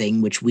easiest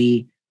thing, which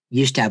we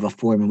used to have a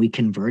forum and we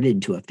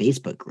converted to a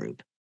Facebook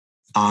group.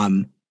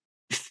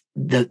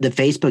 The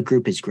Facebook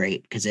group is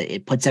great because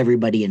it puts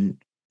everybody in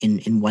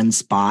one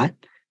spot.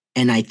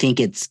 And I think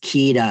it's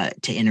key to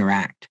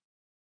interact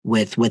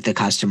with the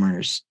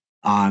customers.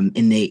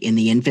 In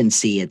the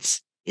infancy,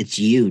 it's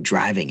you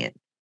driving it.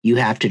 You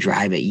have to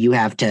drive it. You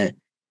have to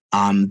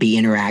be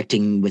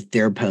interacting with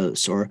their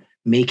posts or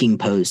making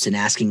posts and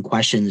asking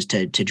questions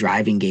to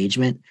drive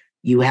engagement.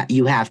 You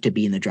have to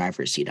be in the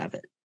driver's seat of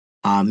it.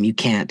 You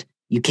can't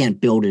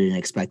build it and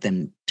expect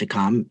them to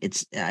come.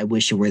 I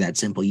wish it were that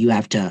simple. You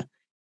have to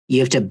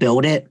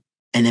build it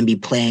and then be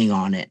playing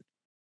on it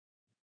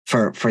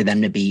for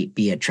them to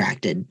be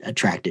attracted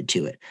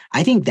to it.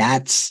 I think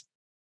that's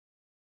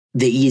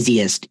the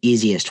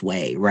easiest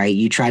way, right?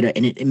 You try to,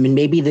 and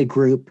maybe the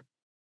group.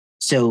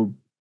 So,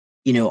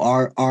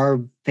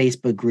 our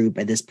Facebook group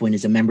at this point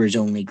is a members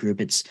only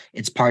group.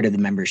 It's part of the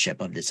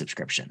membership of the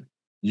subscription.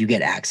 You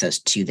get access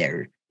to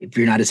there. If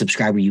you're not a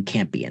subscriber, you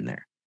can't be in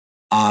there.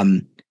 But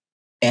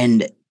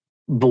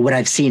what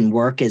I've seen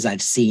work is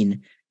I've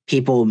seen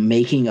people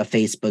making a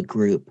Facebook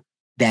group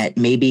that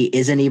maybe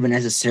isn't even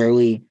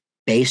necessarily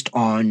based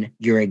on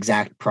your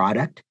exact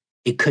product.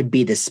 It could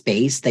be the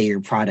space that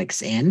your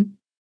product's in.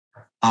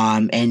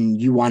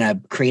 And you want to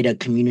create a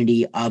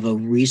community of a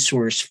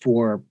resource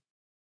for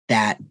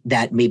that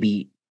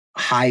maybe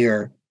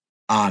higher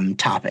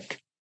topic,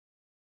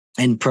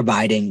 and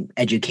providing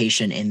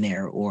education in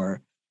there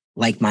or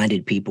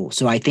like-minded people.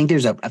 So I think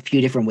there's a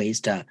few different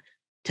ways to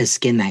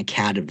skin that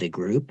cat of the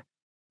group.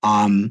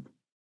 And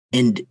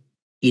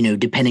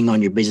depending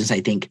on your business,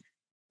 I think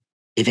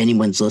if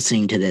anyone's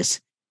listening to this,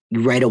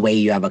 right away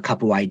you have a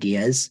couple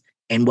ideas,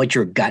 and what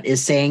your gut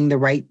is saying the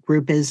right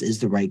group is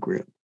the right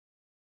group.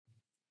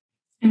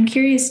 I'm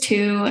curious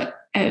too.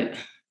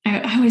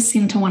 I always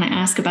seem to want to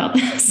ask about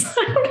this.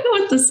 I don't know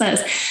what this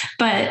says,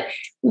 but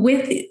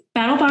with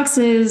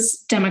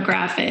Battlebox's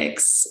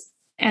demographics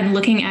and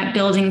looking at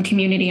building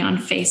community on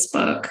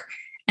Facebook,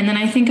 and then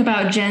I think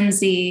about Gen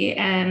Z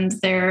and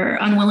their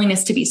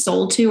unwillingness to be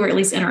sold to, or at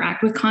least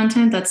interact with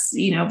content that's,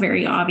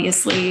 very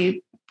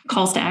obviously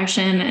calls to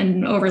action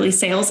and overly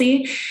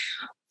salesy.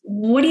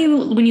 When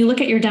you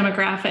look at your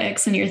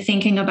demographics and you're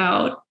thinking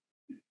about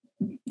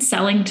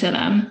selling to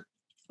them,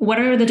 what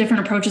are the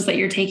different approaches that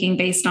you're taking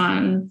based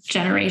on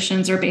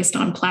generations or based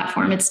on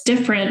platform? It's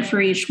different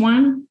for each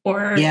one,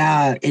 or it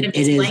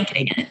is.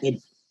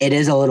 It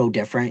is a little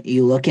different.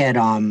 You look at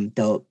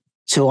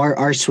so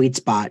our sweet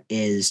spot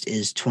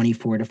is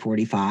 24 to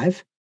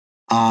 45.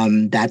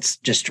 That's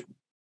just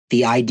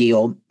the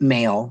ideal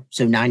male.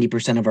 So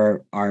 90% of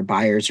our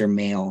buyers are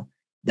male.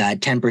 The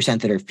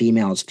 10% that are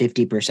females,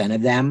 50%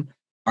 of them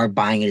are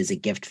buying it as a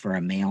gift for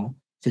a male.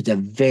 So it's a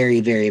very,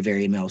 very,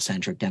 very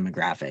male-centric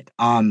demographic.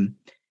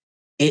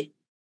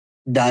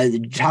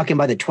 Talking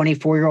about the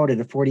 24-year-old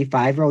and the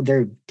 45-year-old,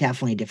 they're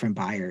definitely different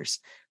buyers.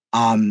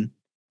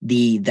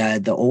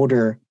 The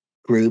older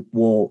group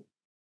will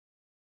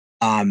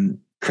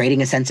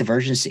creating a sense of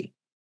urgency.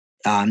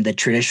 The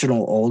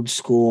traditional old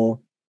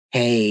school,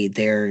 hey,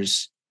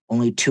 there's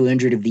only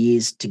 200 of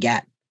these to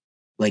get,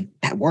 like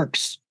that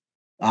works.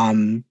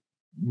 It's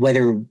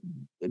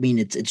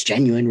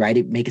genuine,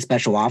 right? Make a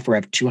special offer,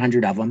 have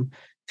 200 of them,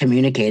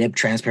 communicate it,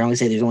 transparently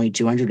say there's only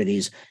 200 of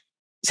these.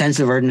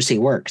 Sense of urgency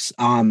works.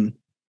 The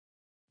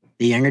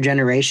younger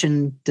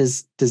generation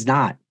does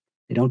not.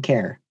 They don't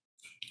care.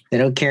 They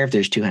don't care if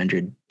there's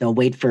 200. They'll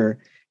wait for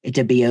it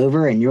to be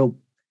over, and you'll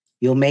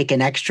make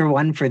an extra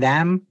one for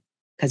them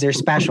because they're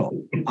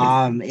special.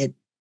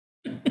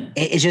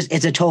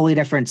 It's a totally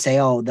different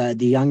sale. The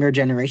younger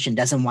generation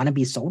doesn't want to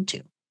be sold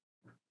to.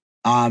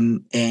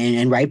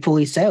 And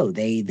rightfully so.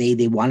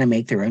 They want to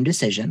make their own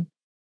decision.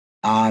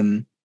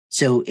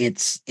 So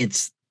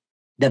it's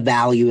the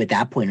value at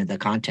that point of the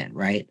content,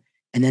 right?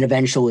 And then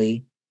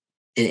eventually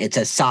it's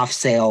a soft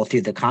sale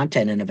through the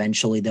content, and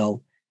eventually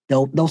they'll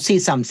see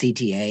some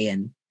CTA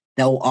and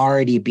they'll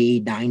already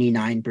be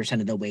 99%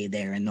 of the way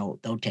there, and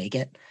they'll take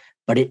it.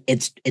 But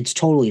it's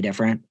totally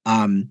different.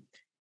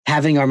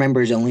 Having our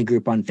members only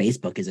group on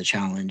Facebook is a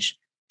challenge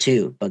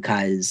too,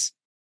 because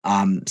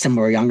some of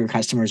our younger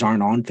customers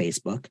aren't on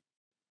Facebook.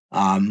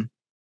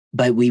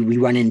 But we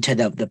run into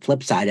the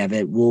flip side of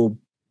it. We'll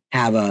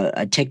have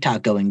a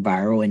TikTok going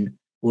viral, and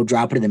we'll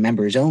drop it in the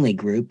members only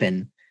group,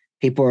 and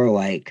people are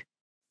like,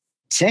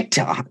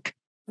 TikTok,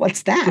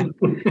 what's that?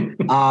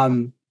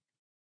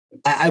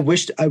 I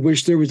wish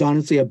there was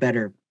honestly a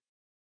better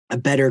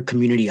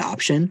community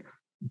option,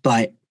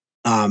 but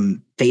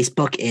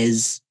Facebook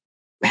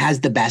has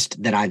the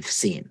best that I've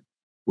seen,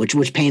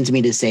 which pains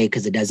me to say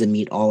because it doesn't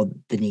meet all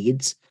the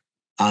needs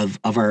of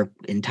our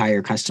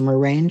entire customer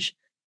range.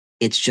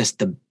 It's just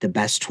the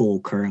best tool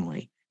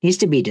currently. It needs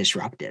to be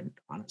disrupted,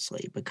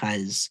 honestly,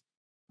 because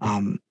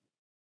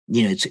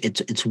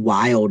it's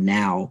wild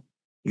now.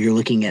 You're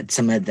looking at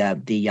some of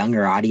the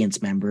younger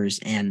audience members,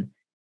 and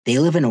they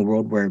live in a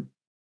world where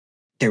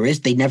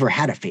they never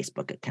had a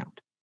Facebook account.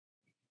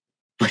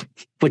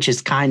 which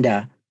is kind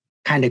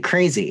of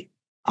crazy.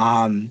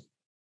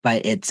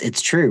 But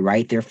it's true,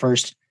 right? Their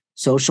first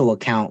social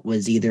account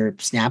was either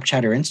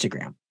Snapchat or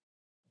Instagram.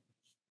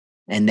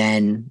 And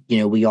then,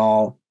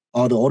 all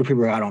the older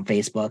people got on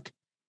Facebook,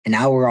 and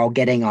now we're all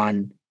getting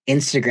on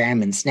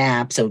Instagram and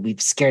Snap. So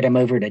we've scared them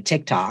over to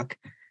TikTok,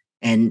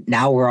 and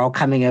now we're all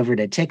coming over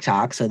to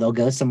TikTok. So they'll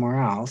go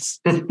somewhere else.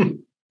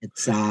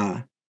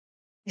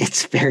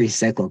 It's very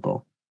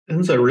cyclical.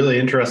 That's a really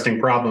interesting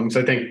problem.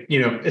 So I think,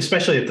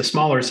 especially at the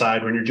smaller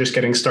side, when you're just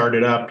getting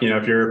started up,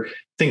 if you're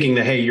thinking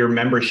that, hey, your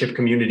membership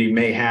community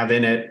may have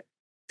in it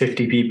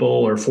 50 people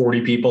or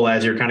 40 people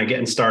as you're kind of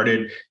getting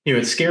started,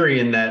 it's scary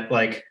in that,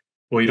 like,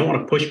 well, you don't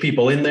want to push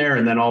people in there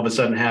and then all of a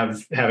sudden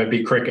have it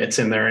be crickets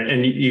in there.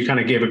 And you kind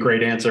of gave a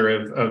great answer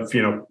of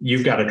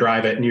you've got to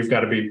drive it and you've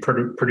got to be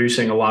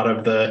producing a lot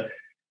of the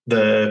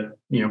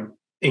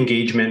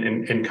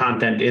engagement and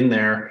content in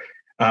there.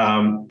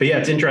 But yeah,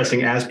 it's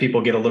interesting as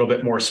people get a little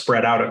bit more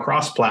spread out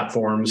across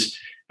platforms.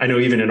 I know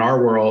even in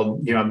our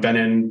world, I've been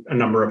in a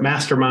number of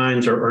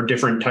masterminds or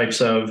different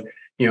types of,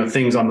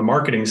 things on the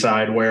marketing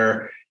side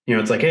where,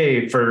 it's like,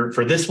 hey,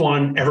 for this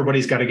one,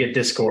 everybody's got to get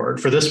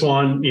Discord. For this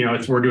one,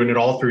 we're doing it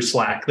all through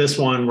Slack. This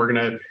one, we're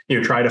going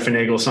to, try to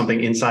finagle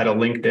something inside of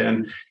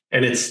LinkedIn.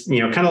 And it's,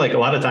 kind of like a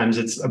lot of times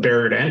it's a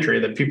barrier to entry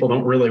that people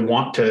don't really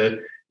want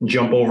to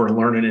jump over and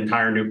learn an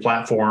entire new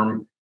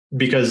platform,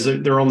 because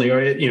there only,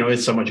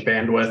 is so much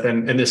bandwidth.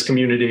 And this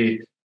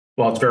community,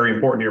 while it's very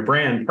important to your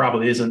brand,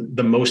 probably isn't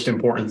the most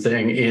important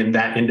thing in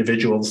that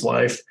individual's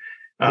life.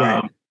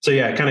 Right. So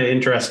yeah, kind of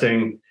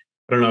interesting.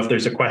 I don't know if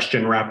there's a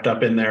question wrapped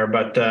up in there,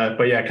 but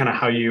yeah, kind of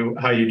how you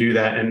do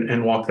that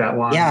and walk that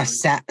line. Yeah,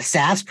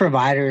 SaaS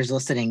providers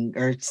listening,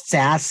 or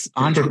SaaS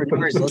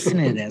entrepreneurs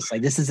listening to this,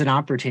 like, this is an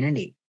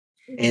opportunity.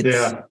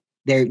 It's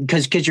there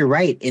because you're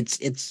right.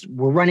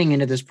 We're running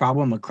into this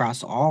problem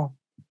across all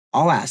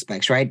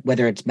aspects, right?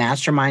 Whether it's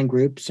mastermind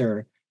groups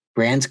or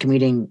brands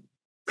creating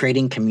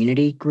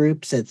community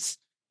groups, it's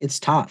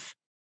tough.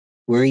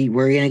 Where are you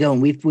going to go?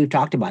 And we've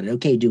talked about it.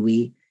 Okay, do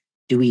we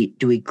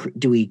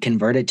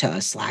convert it to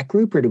a Slack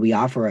group, or do we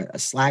offer a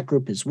Slack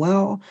group as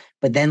well?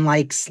 But then,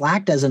 like,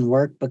 Slack doesn't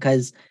work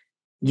because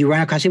you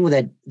run across people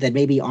that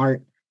maybe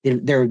aren't,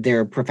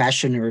 their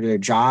profession or their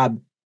job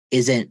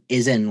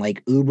isn't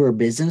like uber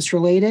business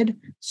related,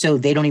 so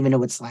they don't even know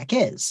what Slack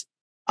is.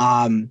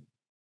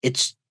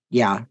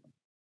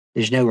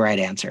 There's no right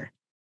answer.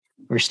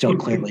 We're still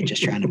clearly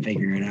just trying to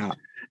figure it out.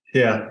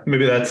 Yeah,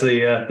 maybe that's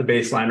the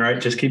baseline,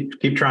 right? Just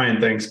keep trying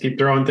things, keep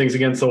throwing things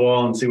against the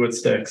wall and see what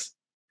sticks.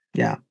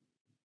 Yeah.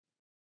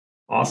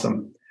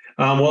 Awesome.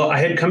 Well, I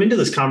had come into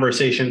this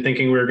conversation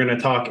thinking we were going to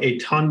talk a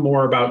ton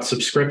more about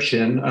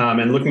subscription.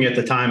 And looking at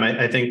the time,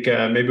 I think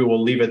maybe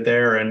we'll leave it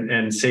there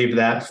and save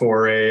that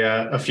for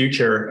a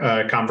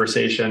future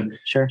conversation.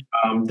 Sure.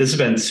 This has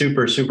been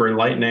super, super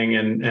enlightening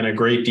and a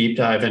great deep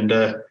dive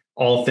into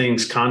all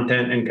things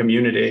content and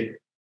community.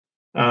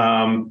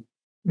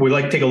 We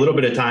like to take a little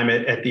bit of time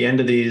at the end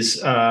of these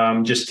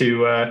just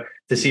to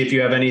see if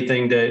you have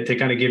anything to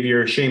kind of give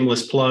your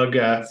shameless plug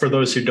for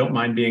those who don't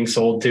mind being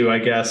sold to, I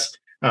guess.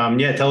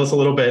 Tell us a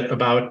little bit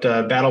about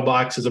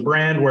Battlbox as a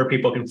brand, where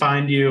people can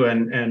find you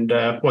and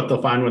what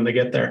they'll find when they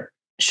get there.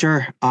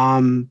 Sure.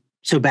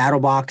 So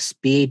Battlbox,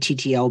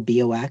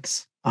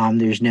 BATTLBOX.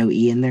 There's no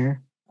E in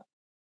there.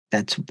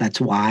 That's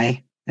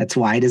why. That's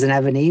why it doesn't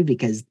have an E,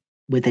 because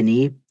with an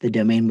E, the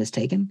domain was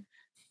taken.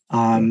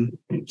 You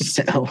can just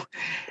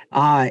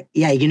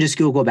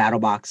Google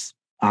Battlbox.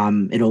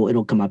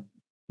 It'll come up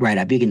right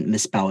up. You can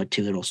misspell it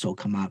too. It'll still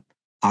come up.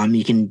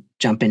 You can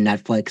jump in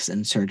Netflix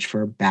and search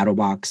for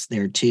Battlbox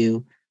there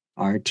too.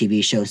 Our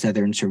TV show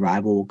Southern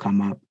Survival will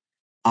come up.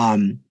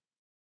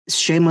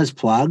 Shameless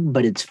plug,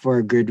 but it's for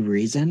a good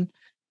reason.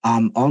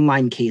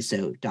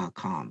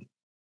 Onlinequeso.com.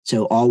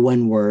 So all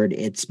one word.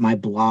 It's my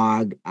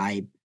blog.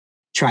 I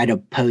try to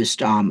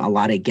post a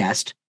lot of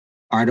guest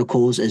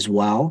articles as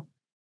well.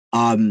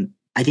 I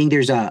think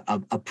there's a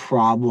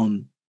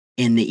problem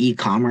in the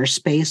e-commerce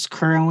space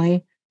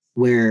currently,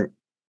 where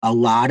a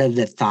lot of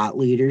the thought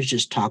leaders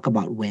just talk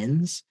about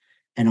wins,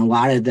 and a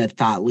lot of the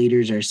thought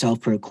leaders are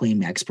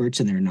self-proclaimed experts,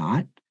 and they're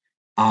not.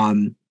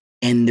 And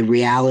the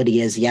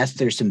reality is, yes,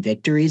 there's some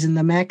victories in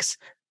the mix,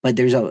 but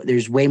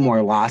there's way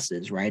more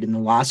losses, right? And the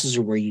losses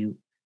are where you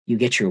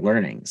get your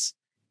learnings.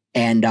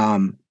 And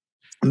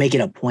make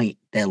it a point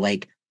that,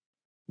 like,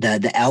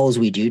 the L's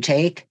we do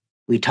take,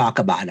 we talk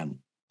about them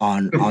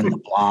on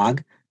the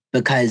blog,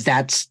 because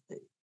that's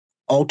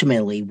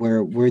ultimately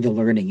where the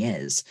learning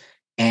is.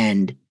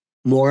 And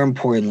more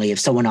importantly, if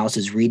someone else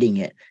is reading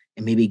it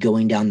and maybe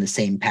going down the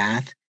same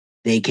path,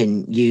 they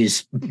can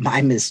use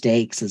my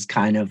mistakes as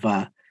kind of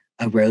a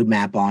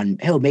roadmap on,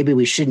 oh, maybe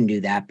we shouldn't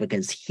do that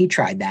because he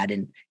tried that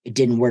and it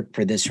didn't work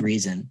for this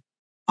reason.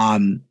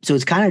 So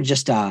it's kind of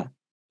just a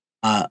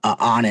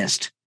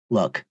honest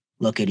look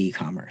at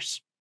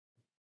e-commerce.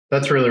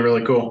 That's really,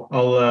 really cool.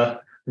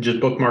 I'll just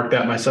bookmark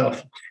that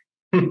myself.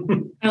 I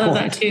love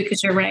that too,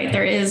 because you're right.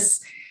 There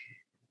is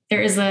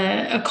there is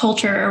a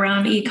culture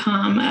around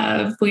Ecomm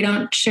of we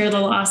don't share the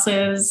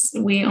losses.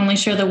 We only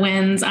share the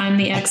wins. I'm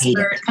the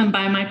expert. Come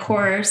buy my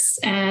course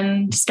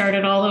and start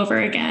it all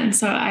over again.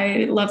 So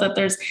I love that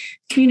there's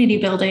community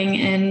building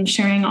and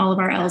sharing all of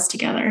our L's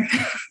together.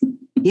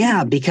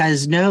 Yeah,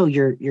 because no,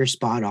 you're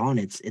spot on.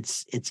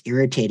 It's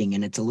irritating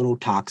and it's a little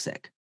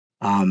toxic.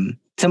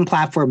 Some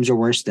platforms are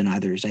worse than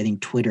others. I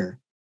think Twitter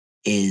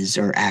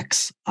or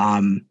X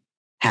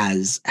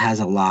has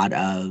a lot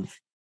of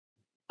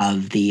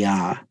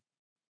the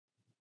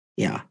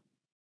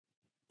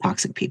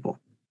toxic people.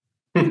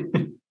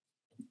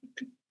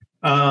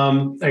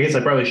 I guess I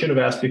probably should have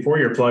asked before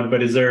your plug,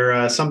 but is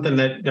there something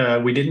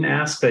that we didn't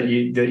ask that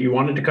you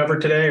wanted to cover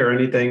today, or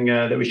anything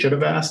that we should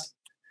have asked?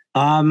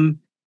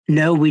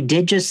 No, we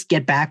did just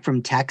get back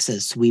from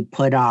Texas. We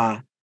put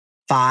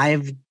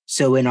 5.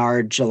 So in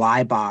our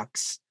July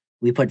box,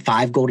 we put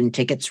 5 golden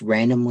tickets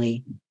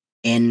randomly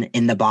in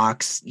the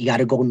box. You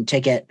got a golden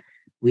ticket.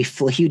 We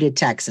flew you to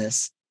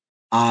Texas.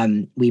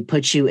 We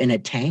put you in a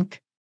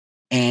tank,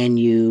 and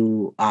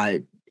you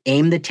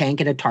aim the tank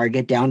at a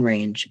target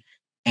downrange.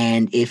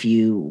 And if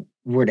you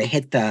were to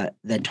hit the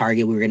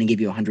target, we were going to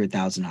give you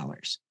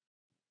 $100,000,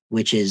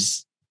 which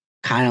is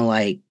kind of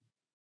like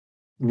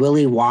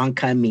Willy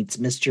Wonka meets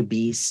Mr.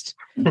 Beast.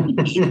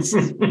 It's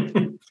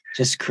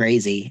just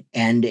crazy.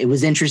 And it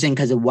was interesting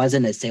because it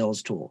wasn't a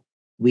sales tool.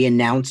 We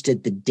announced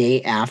it the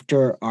day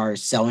after our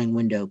selling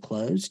window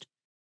closed.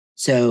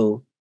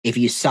 So if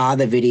you saw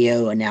the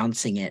video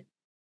announcing it,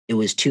 it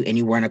was and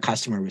you weren't a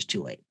customer, it was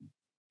too late.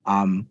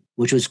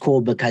 Which was cool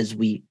because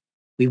we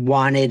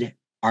wanted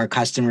our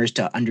customers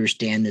to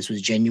understand this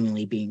was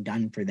genuinely being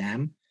done for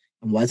them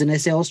and wasn't a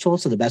sales tool.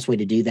 So the best way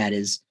to do that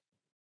is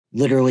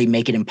literally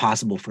make it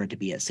impossible for it to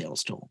be a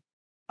sales tool.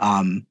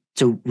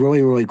 So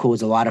really, really cool. It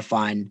was a lot of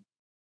fun.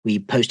 We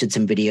posted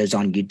some videos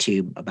on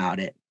YouTube about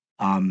it.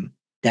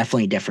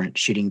 Definitely different,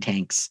 shooting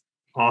tanks.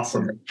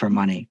 Awesome. For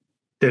money.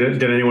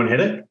 Did anyone hit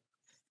it?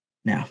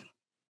 No.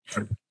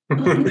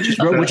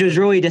 which was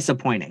really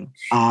disappointing.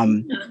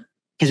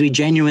 Because we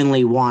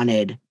genuinely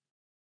wanted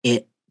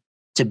it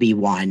to be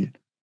one.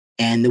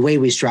 And the way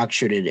we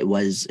structured it, it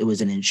was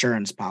an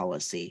insurance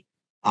policy,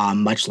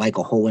 much like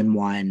a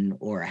hole-in-one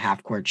or a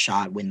half-court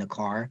shot, win the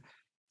car.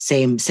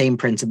 Same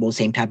principle,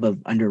 same type of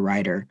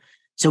underwriter.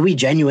 So we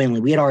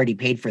had already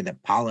paid for the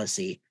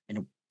policy, and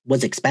it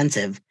was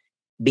expensive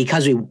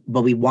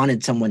but we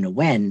wanted someone to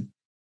win.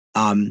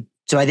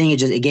 So I think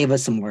it gave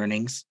us some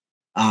learnings.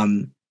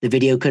 The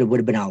video would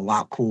have been a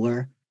lot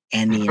cooler,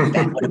 and the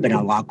event would have been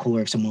a lot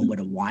cooler if someone would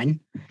have won.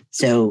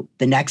 So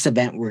the next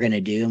event we're going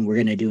to do, and we're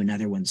going to do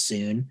another one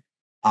soon,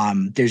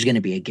 there's going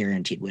to be a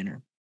guaranteed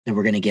winner that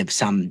we're going to give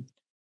some,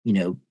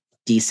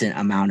 decent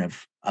amount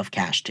of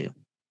cash to.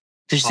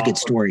 It's just a good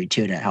story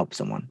too to help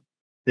someone.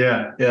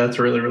 Yeah, that's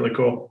really, really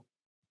cool.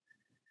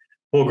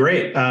 Well,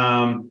 great.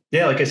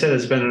 Like I said,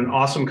 it's been an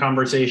awesome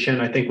conversation.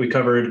 I think we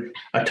covered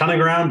a ton of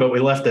ground, but we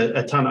left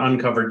a ton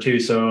uncovered too.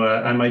 So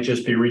I might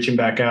just be reaching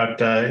back out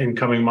in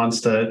coming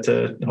months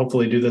to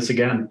hopefully do this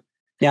again.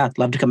 Yeah, I'd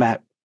love to come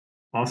back.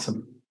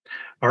 Awesome.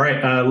 All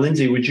right,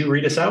 Lindsay, would you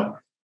read us out?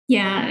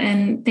 Yeah.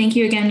 And thank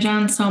you again,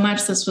 John, so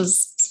much. This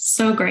was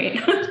so great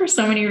for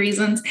so many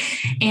reasons.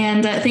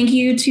 And thank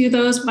you to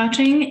those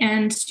watching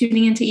and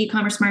tuning into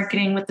e-commerce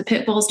marketing with the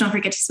Pitbulls. Don't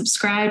forget to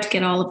subscribe to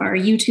get all of our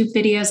YouTube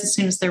videos as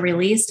soon as they're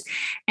released.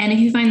 And if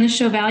you find this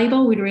show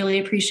valuable, we'd really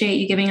appreciate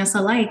you giving us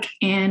a like,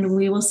 and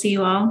we will see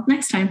you all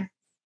next time.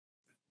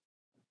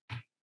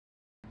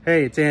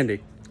 Hey, it's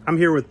Andy. I'm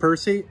here with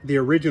Percy, the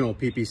original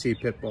PPC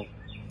Pitbull.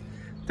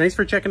 Thanks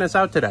for checking us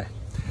out today.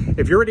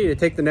 If you're ready to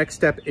take the next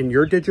step in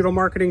your digital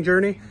marketing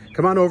journey,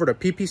 come on over to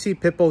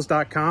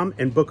ppcpitbulls.com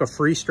and book a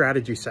free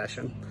strategy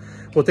session.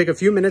 We'll take a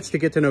few minutes to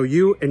get to know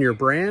you and your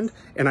brand,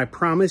 and I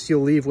promise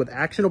you'll leave with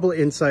actionable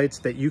insights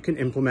that you can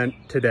implement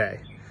today.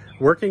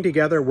 Working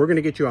together, we're going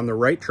to get you on the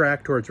right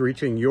track towards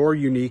reaching your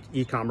unique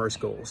e-commerce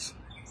goals.